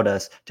allowed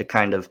us to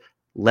kind of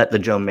let the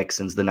Joe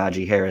Mixons, the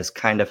Najee Harris,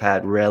 kind of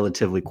had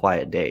relatively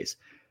quiet days.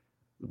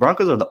 The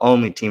Broncos are the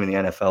only team in the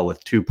NFL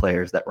with two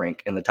players that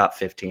rank in the top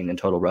 15 in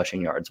total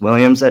rushing yards.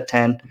 Williams at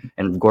 10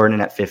 and Gordon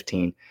at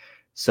 15.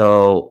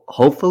 So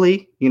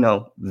hopefully,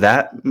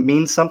 that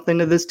means something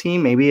to this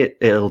team. Maybe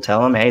it'll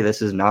tell them, hey,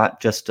 this is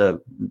not just this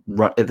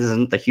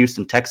isn't the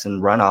Houston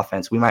Texan run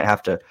offense. We might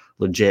have to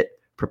legit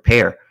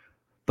prepare.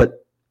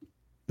 But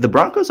the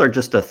Broncos are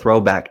just a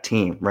throwback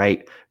team,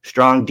 right?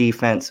 Strong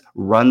defense,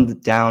 run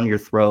down your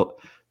throat.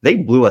 They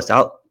blew us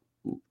out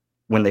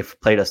when they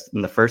played us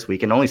in the first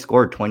week and only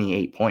scored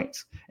 28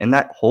 points. In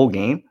that whole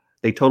game,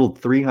 they totaled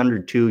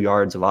 302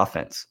 yards of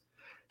offense.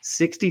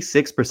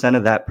 66%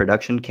 of that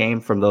production came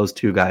from those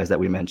two guys that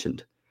we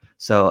mentioned.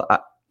 So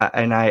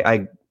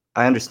I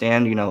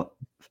understand,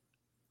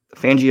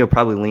 Fangio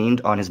probably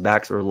leaned on his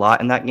backs a lot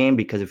in that game,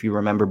 because if you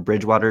remember,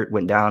 Bridgewater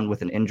went down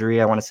with an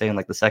injury, I want to say in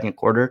like the second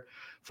quarter,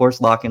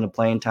 forced Locke into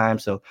playing time.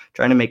 So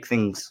trying to make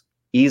things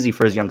easy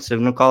for his young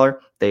signal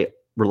caller, they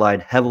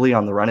relied heavily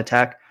on the run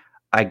attack.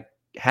 I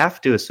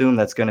have to assume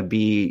that's going to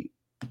be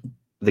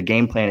the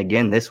game plan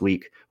again this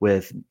week,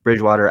 with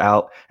Bridgewater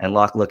out and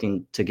Locke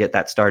looking to get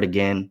that start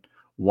again.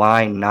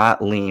 Why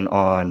not lean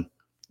on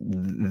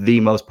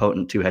the most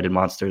potent two-headed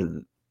monster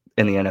in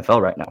the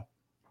NFL right now?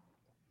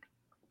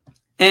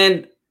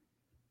 And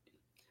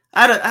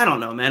I don't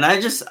know, man.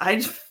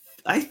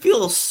 I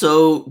feel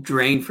so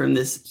drained from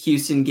this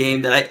Houston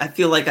game that I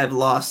feel like I've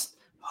lost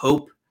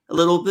hope a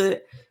little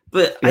bit.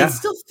 But yeah. I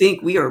still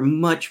think we are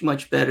much,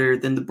 much better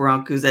than the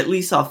Broncos, at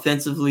least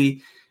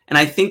offensively. And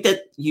I think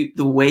that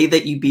the way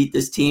that you beat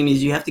this team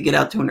is you have to get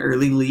out to an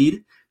early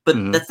lead.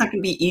 But that's not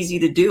going to be easy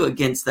to do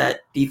against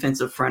that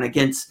defensive front,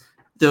 against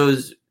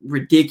those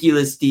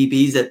ridiculous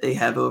DBs that they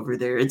have over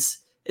there. It's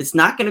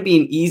not going to be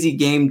an easy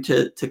game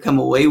to come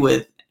away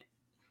with.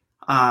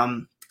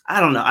 I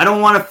don't know. I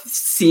don't want to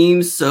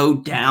seem so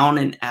down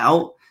and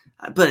out,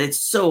 but it's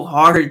so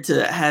hard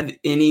to have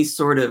any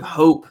sort of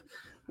hope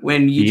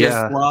when you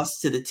just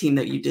lost to the team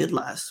that you did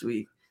last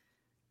week.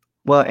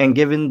 Well, and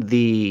given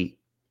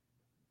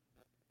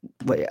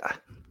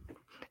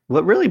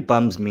what really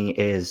bums me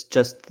is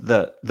just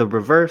the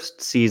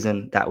reversed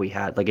season that we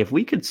had. Like, if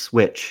we could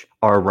switch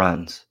our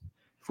runs,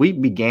 if we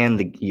began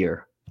the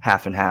year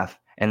half and half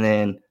and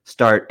then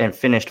start and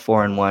finished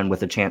 4-1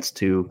 with a chance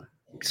to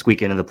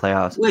squeak into the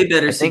playoffs, way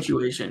better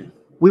situation.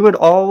 We would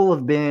all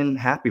have been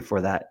happy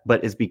for that.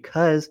 But it's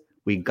because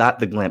we got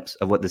the glimpse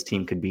of what this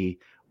team could be.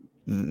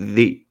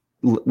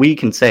 We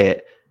can say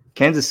it.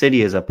 Kansas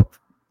City is a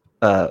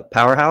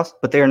powerhouse,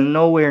 but they are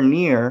nowhere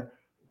near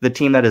the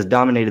team that has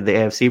dominated the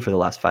AFC for the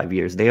last 5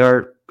 years. They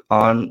are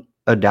on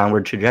a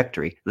downward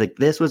trajectory. Like,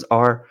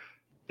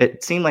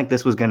 it seemed like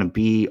this was going to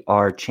be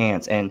our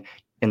chance. And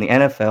in the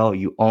NFL,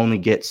 you only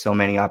get so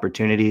many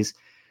opportunities.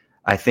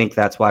 I think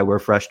that's why we're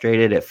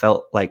frustrated. It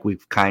felt like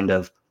we've kind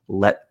of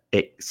let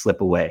it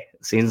slip away.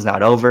 The season's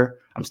not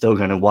over. I'm still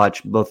going to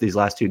watch both these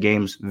last two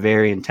games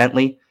very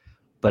intently,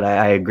 but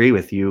I agree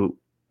with you.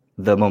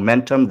 The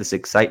momentum, this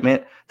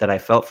excitement that I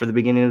felt for the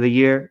beginning of the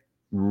year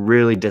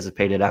really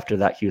dissipated after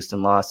that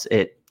Houston loss.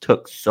 It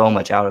took so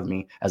much out of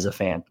me as a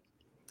fan.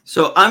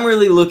 So I'm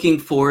really looking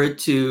forward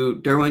to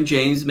Derwin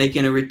James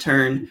making a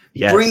return,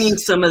 bringing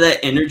some of that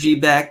energy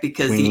back,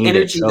 because the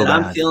energy that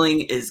I'm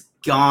feeling is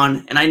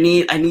gone, and I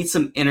need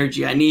some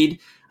energy. I need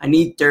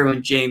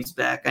Derwin James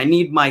back. I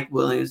need Mike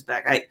Williams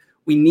back.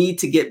 We need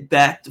to get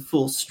back to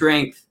full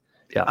strength.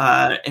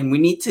 And we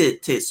need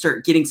to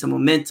start getting some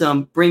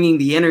momentum, bringing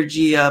the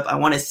energy up. I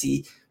want to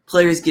see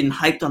players getting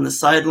hyped on the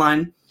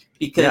sideline,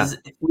 because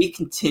if we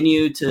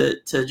continue to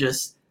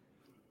just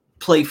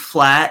play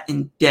flat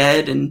and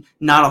dead and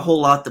not a whole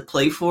lot to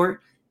play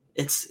for,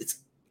 it's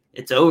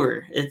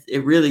over.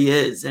 It really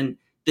is. And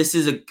this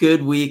is a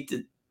good week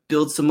to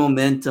build some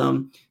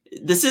momentum.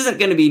 This isn't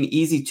going to be an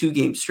easy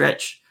 2-game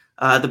stretch.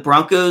 The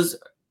Broncos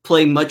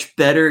play much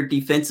better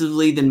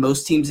defensively than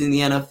most teams in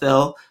the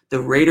NFL.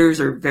 The Raiders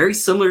are very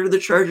similar to the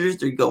Chargers.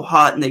 They go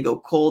hot and they go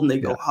cold, and they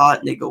go hot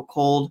and they go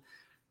cold.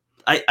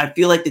 I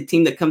feel like the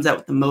team that comes out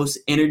with the most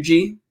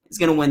energy is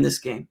going to win this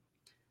game.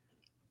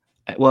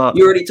 Well,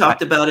 you already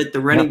talked about it,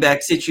 the running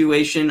back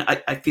situation.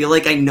 I feel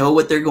like I know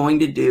what they're going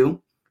to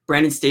do.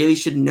 Brandon Staley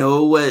should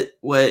know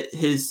what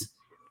his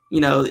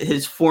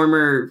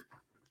former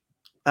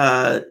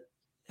head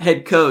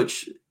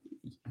coach,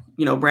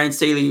 Brandon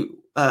Staley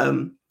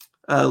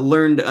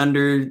learned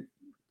under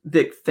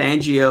Vic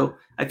Fangio.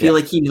 I feel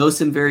like he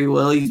knows him very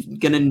well. He's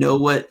going to know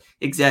what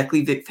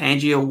exactly Vic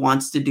Fangio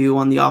wants to do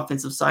on the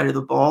offensive side of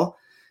the ball.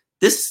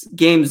 This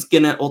game is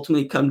going to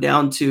ultimately come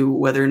down to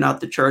whether or not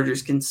the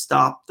Chargers can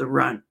stop the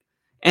run.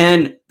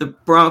 And the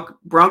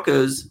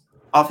Broncos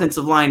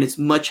offensive line is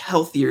much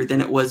healthier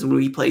than it was when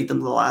we played them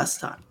the last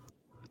time.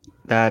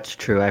 That's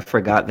true. I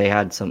forgot they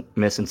had some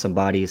missing some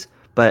bodies.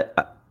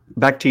 But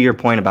back to your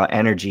point about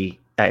energy,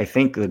 I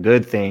think the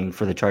good thing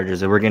for the Chargers is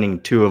that we're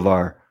getting two of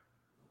our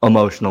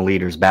emotional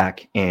leaders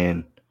back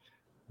in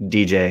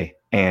DJ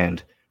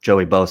and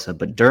Joey Bosa.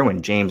 But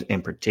Derwin James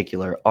in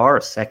particular,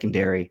 our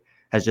secondary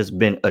has just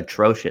been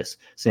atrocious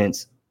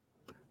since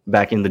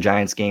back in the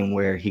Giants game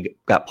where he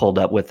got pulled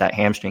up with that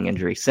hamstring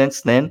injury.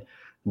 Since then,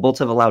 the Bolts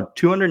have allowed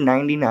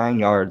 299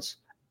 yards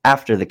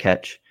after the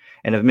catch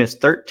and have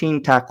missed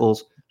 13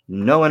 tackles,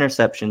 no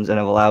interceptions, and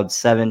have allowed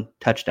 7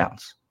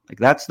 touchdowns. Like,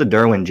 that's the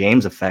Derwin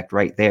James effect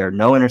right there.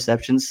 No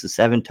interceptions to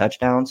 7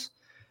 touchdowns.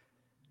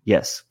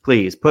 Yes,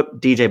 please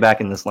put DJ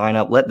back in this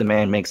lineup. Let the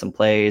man make some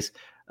plays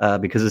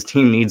because his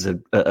team needs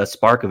a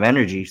spark of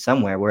energy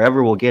somewhere.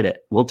 Wherever we'll get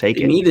it, we'll take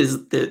it. They need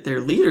is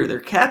their leader, their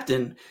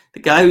captain,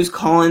 the guy who's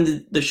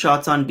calling the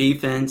shots on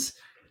defense.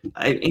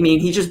 I mean,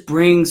 he just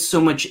brings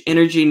so much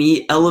energy and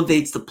he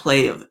elevates the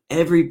play of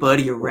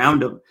everybody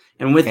around him.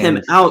 And with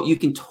him out, you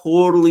can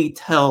totally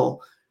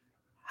tell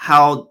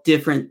how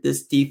different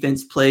this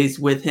defense plays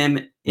with him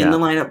in the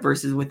lineup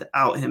versus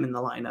without him in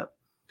the lineup.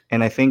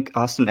 And I think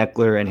Austin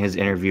Eckler in his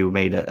interview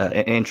made an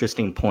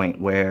interesting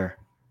point where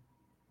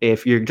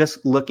if you're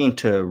just looking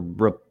to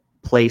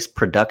replace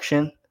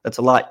production, that's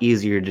a lot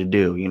easier to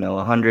do. You know,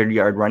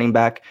 100-yard running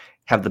back,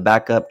 have the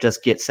backup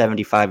just get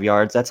 75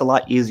 yards. That's a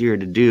lot easier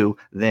to do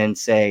than,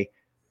 say,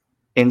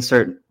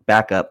 insert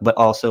backup, but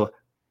also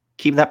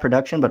keep that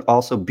production, but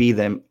also be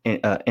the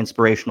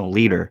inspirational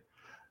leader.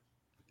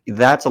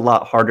 That's a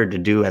lot harder to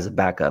do as a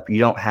backup. You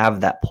don't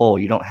have that pull.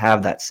 You don't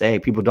have that say.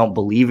 People don't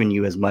believe in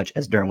you as much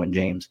as Derwin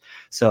James.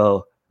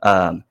 So,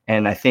 and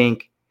I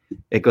think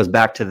it goes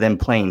back to them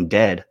playing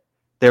dead.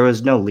 There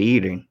was no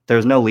leading. There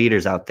was no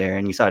leaders out there.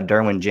 And you saw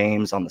Derwin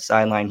James on the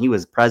sideline. He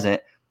was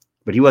present,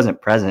 but he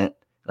wasn't present.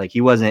 Like,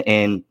 he wasn't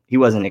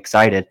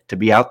excited to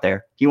be out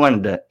there. He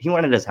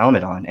wanted his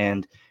helmet on.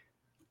 And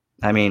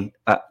I mean,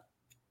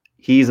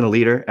 he's a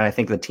leader. And I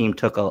think the team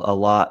took a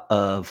lot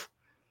of,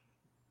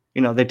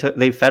 you know,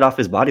 they fed off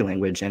his body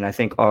language. And I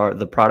think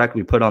the product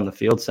we put on the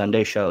field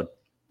Sunday showed.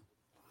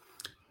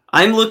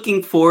 I'm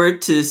looking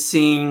forward to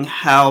seeing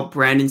how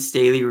Brandon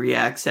Staley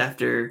reacts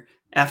after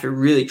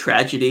really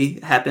tragedy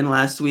happened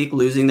last week,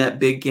 losing that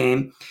big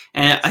game.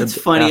 And it's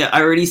funny. Yeah.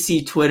 I already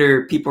see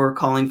Twitter. People are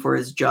calling for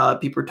his job.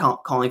 People are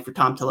calling for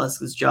Tom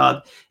Telesco's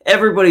job.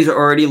 Everybody's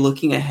already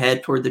looking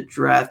ahead toward the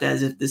draft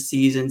as if the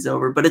season's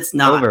over, but it's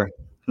not over.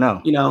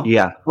 No, you know,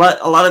 yeah.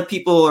 A lot of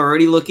people are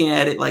already looking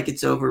at it like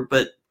it's over,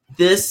 but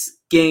this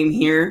game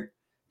here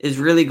is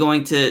really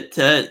going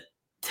to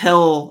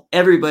tell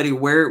everybody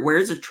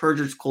where's the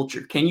Chargers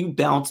culture. Can you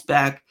bounce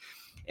back?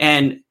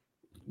 And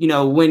you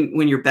know,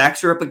 when your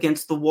backs are up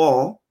against the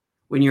wall,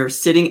 when you're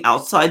sitting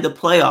outside the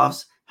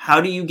playoffs,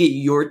 how do you get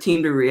your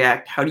team to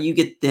react? How do you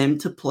get them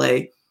to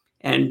play?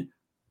 And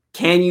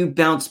can you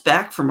bounce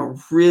back from a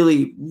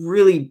really,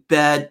 really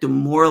bad,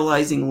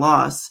 demoralizing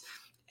loss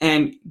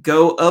and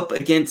go up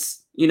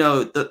against, you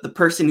know, the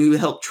person who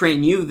helped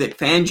train you, Vic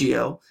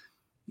Fangio,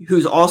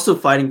 who's also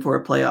fighting for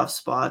a playoff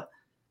spot?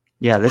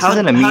 Yeah, this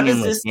isn't a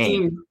meaningless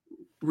game.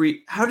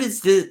 How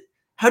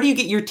do you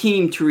get your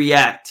team to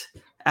react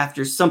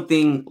after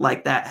something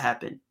like that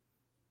happened?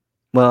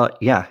 Well,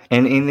 yeah.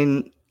 And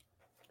then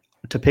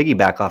to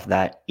piggyback off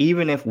that,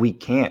 even if we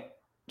can't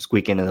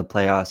squeak into the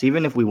playoffs,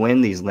 even if we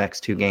win these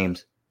next 2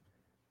 games,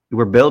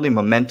 we're building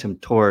momentum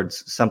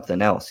towards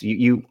something else.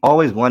 You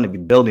always want to be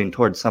building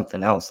towards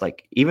something else.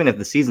 Like, even if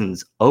the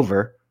season's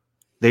over,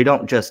 they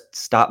don't just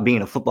stop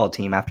being a football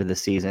team after the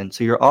season.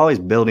 So you're always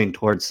building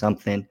towards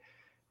something.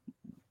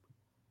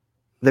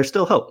 There's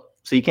still hope.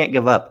 So you can't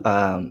give up.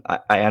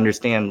 I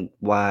understand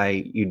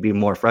why you'd be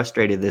more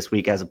frustrated this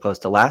week as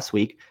opposed to last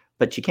week,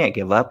 but you can't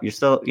give up. You're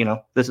still, you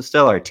know, this is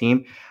still our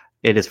team.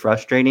 It is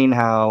frustrating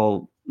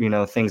how, you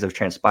know, things have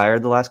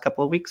transpired the last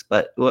couple of weeks,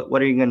 but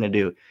what are you going to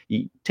do?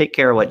 You take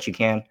care of what you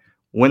can,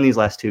 win these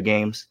last 2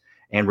 games,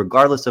 and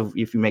regardless of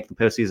if you make the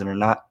postseason or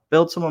not,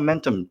 build some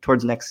momentum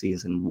towards next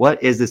season.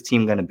 What is this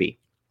team going to be?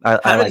 How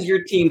does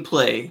your team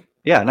play?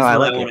 Yeah, no, I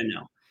like it. I want to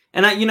know.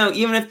 And you know,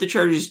 even if the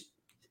Chargers,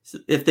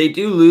 if they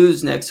do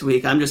lose next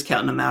week, I'm just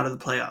counting them out of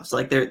the playoffs.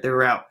 Like,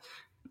 they're out.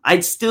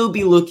 I'd still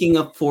be looking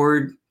up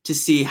forward to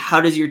see,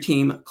 how does your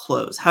team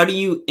close? How do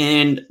you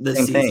end the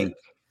season?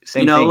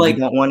 Same thing. Like,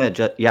 you don't want to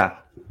just,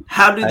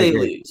 how do they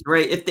lose,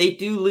 right? If they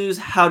do lose,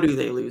 how do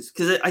they lose?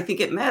 Because I think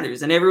it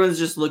matters. And everyone's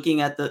just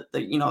looking at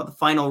the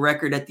final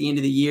record at the end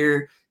of the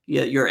year,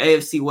 your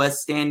AFC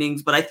West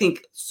standings. But I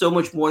think so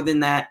much more than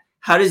that.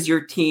 How does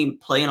your team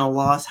play in a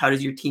loss? How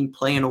does your team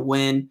play in a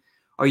win?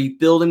 Are you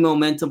building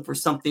momentum for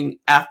something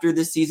after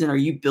the season? Are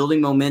you building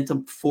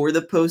momentum for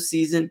the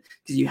postseason?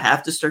 Because you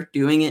have to start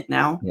doing it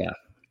now. Yeah.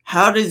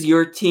 How does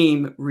your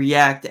team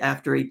react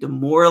after a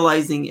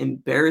demoralizing,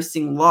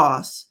 embarrassing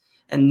loss?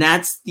 And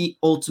that's the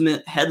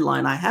ultimate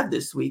headline I have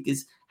this week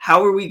is,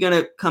 how are we going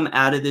to come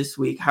out of this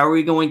week? How are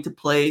we going to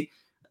play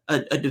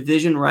a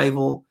division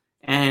rival?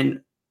 And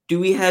do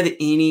we have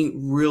any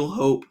real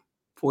hope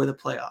for the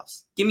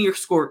playoffs? Give me your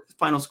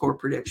final score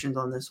predictions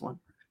on this one.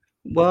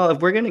 Well, if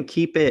we're going to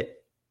keep it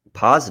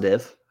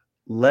positive,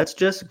 Let's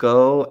just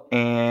go,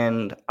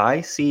 and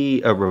I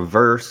see a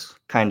reverse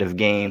kind of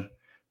game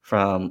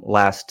from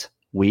last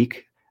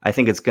week. I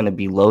think it's going to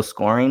be low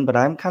scoring, but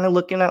I'm kind of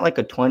looking at like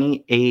a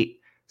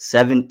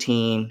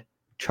 28-17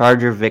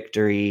 Charger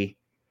victory.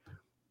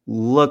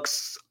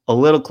 Looks a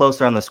little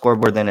closer on the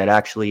scoreboard than it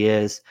actually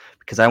is,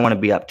 because I want to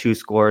be up 2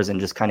 scores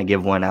and just kind of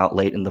give one out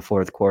late in the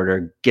fourth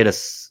quarter, have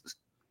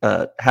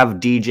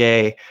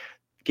DJ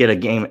get a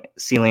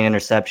game-sealing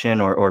interception,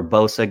 or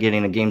Bosa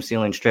getting a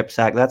game-sealing strip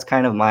sack. That's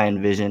kind of my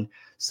envision.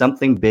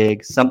 Something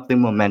big,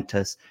 something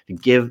momentous to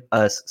give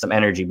us some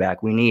energy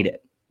back. We need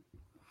it.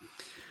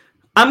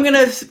 I'm going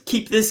to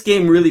keep this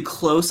game really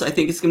close. I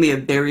think it's going to be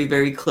a very,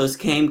 very close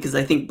game because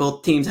I think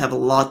both teams have a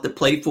lot to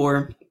play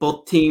for.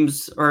 Both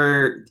teams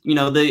are,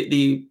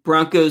 the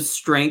Broncos'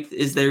 strength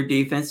is their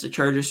defense. The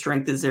Chargers'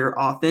 strength is their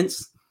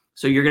offense.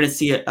 So you're going to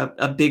see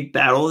a big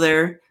battle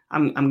there.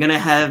 I'm going to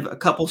have a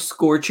couple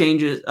score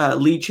changes,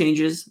 lead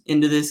changes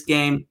into this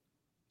game.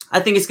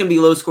 I think it's going to be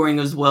low scoring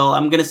as well.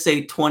 I'm going to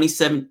say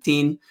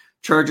 2017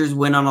 Chargers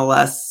win on a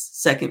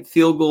last-second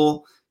field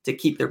goal to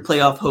keep their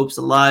playoff hopes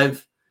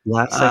alive.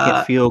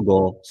 Last-second field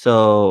goal.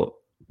 So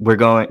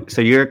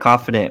you're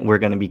confident we're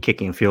going to be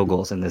kicking field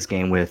goals in this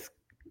game with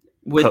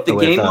the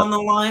game on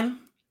the line?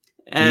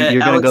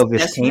 You're going to go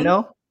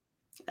Vizcaino?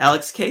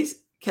 Alex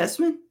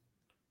Kessman?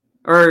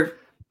 Or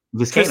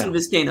Vizcaino. Tristan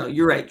Vizcaino.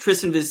 You're right.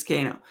 Tristan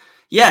Vizcaino.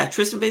 Yeah,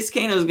 Tristan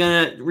Vizcaino is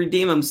going to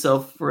redeem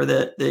himself for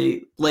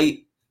the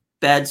late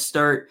bad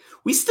start.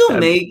 We still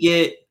may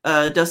get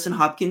Dustin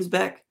Hopkins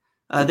back.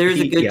 There's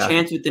a good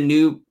chance with the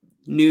new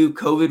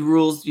COVID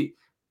rules.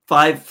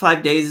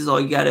 5 days is all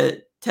you got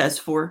to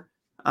test for.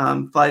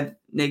 5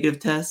 negative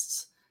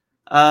tests.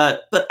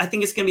 But I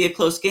think it's going to be a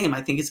close game.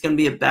 I think it's going to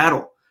be a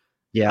battle.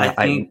 Yeah,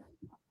 I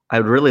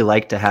would really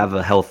like to have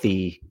a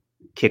healthy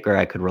kicker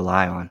I could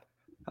rely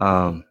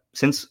on.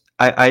 Since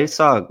I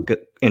saw a good,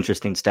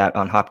 interesting stat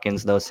on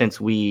Hopkins, though, since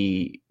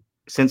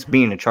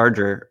being a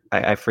Charger,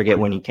 I forget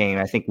when he came,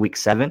 I think week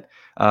 7,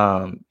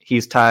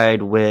 he's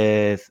tied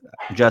with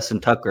Justin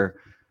Tucker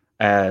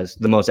as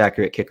the most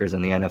accurate kickers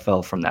in the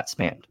NFL from that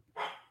span.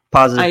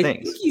 Positive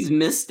things. I think he's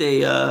missed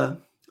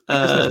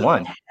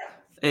one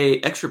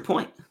extra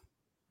point.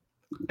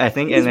 I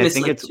think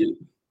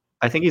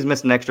he's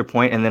missed an extra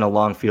point and then a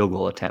long field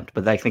goal attempt,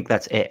 but I think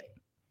that's it.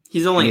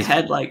 He's only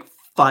had like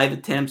 5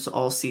 attempts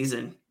all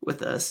season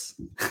with us.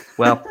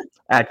 Well,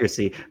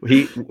 accuracy.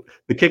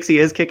 The kicks he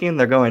is kicking,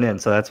 they're going in,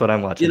 so that's what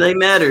I'm watching. Yeah, they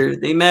matter.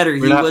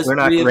 We're not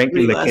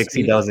ranking the kicks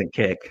he doesn't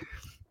kick.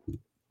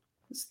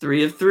 It's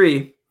 3 of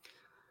 3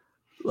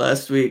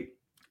 last week.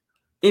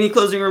 Any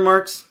closing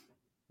remarks?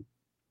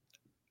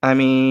 I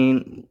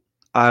mean,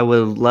 I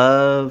would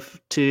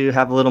love to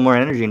have a little more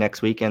energy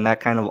next week, and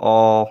that kind of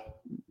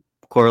all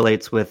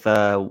correlates with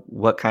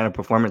what kind of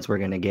performance we're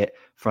going to get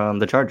from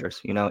the Chargers.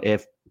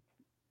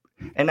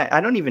 And I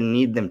don't even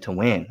need them to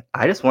win.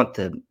 I just want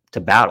to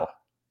battle.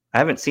 I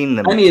haven't seen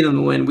them. I need them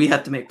to win. We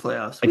have to make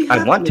playoffs.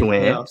 I want to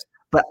win,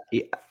 but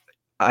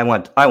I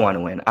want to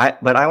win.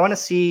 But I want to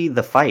see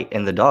the fight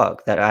and the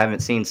dog that I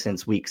haven't seen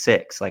since week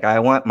 6. Like, I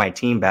want my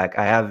team back.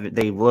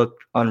 They've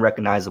looked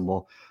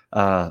unrecognizable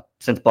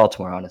since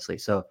Baltimore, honestly.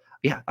 So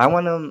yeah, I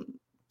want them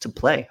to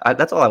play.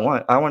 That's all I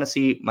want. I want to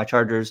see my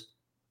Chargers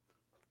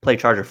play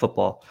Charger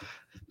football,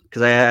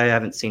 because I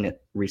haven't seen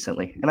it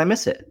recently, and I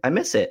miss it.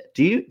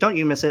 Don't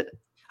you miss it?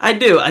 I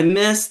do. I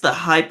miss the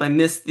hype. I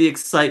miss the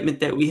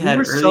excitement that we had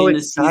early in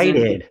the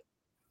season.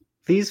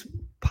 These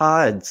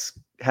pods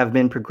have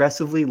been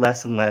progressively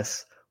less and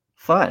less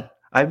fun.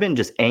 I've been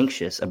just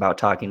anxious about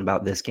talking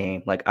about this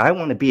game. Like, I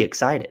want to be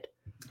excited.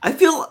 I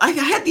feel I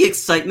had the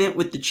excitement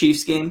with the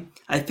Chiefs game.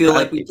 I feel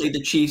like we played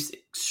the Chiefs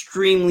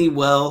extremely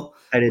well.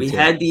 We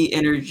had the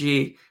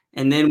energy,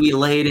 and then we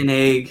laid an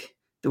egg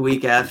the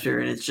week after,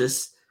 and it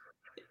just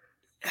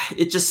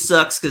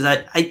sucks because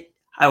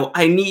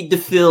I need to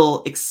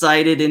feel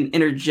excited and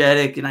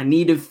energetic, and I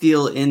need to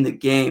feel in the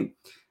game.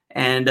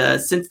 And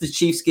since the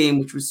Chiefs game,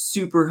 which was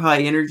super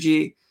high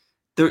energy,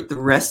 the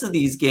rest of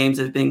these games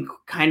have been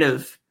kind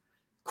of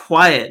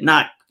quiet.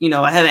 Not,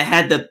 I haven't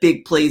had the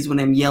big plays when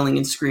I'm yelling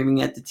and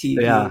screaming at the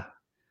TV. Yeah.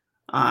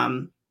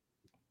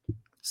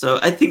 So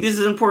I think this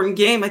is an important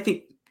game. I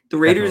think the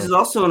Raiders is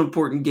also an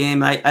important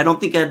game. I don't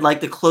think I'd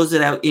like to close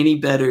it out any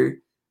better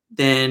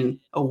than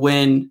a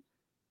win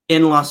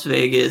in Las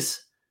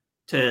Vegas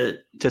to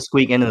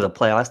squeak into the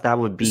playoffs. That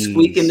would be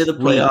squeak into the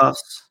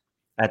playoffs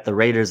at the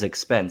Raiders'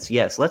 expense.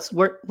 Yes, let's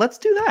do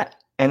that.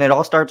 And it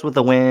all starts with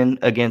a win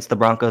against the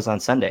Broncos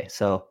on Sunday.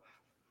 So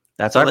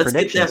that's our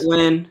prediction. Let's get that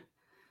win.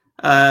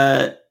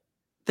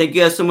 Thank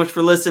you guys so much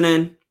for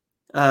listening.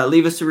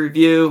 Leave us a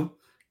review.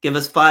 Give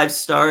us 5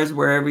 stars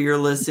wherever you're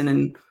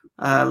listening.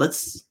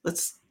 Let's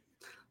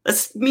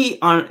meet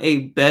on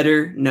a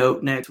better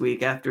note next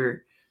week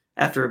after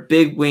a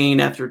big win,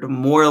 after a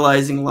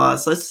demoralizing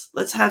loss.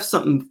 Let's have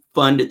something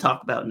fun to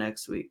talk about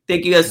next week.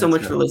 Thank you guys so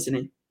much for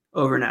listening.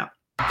 Over and out.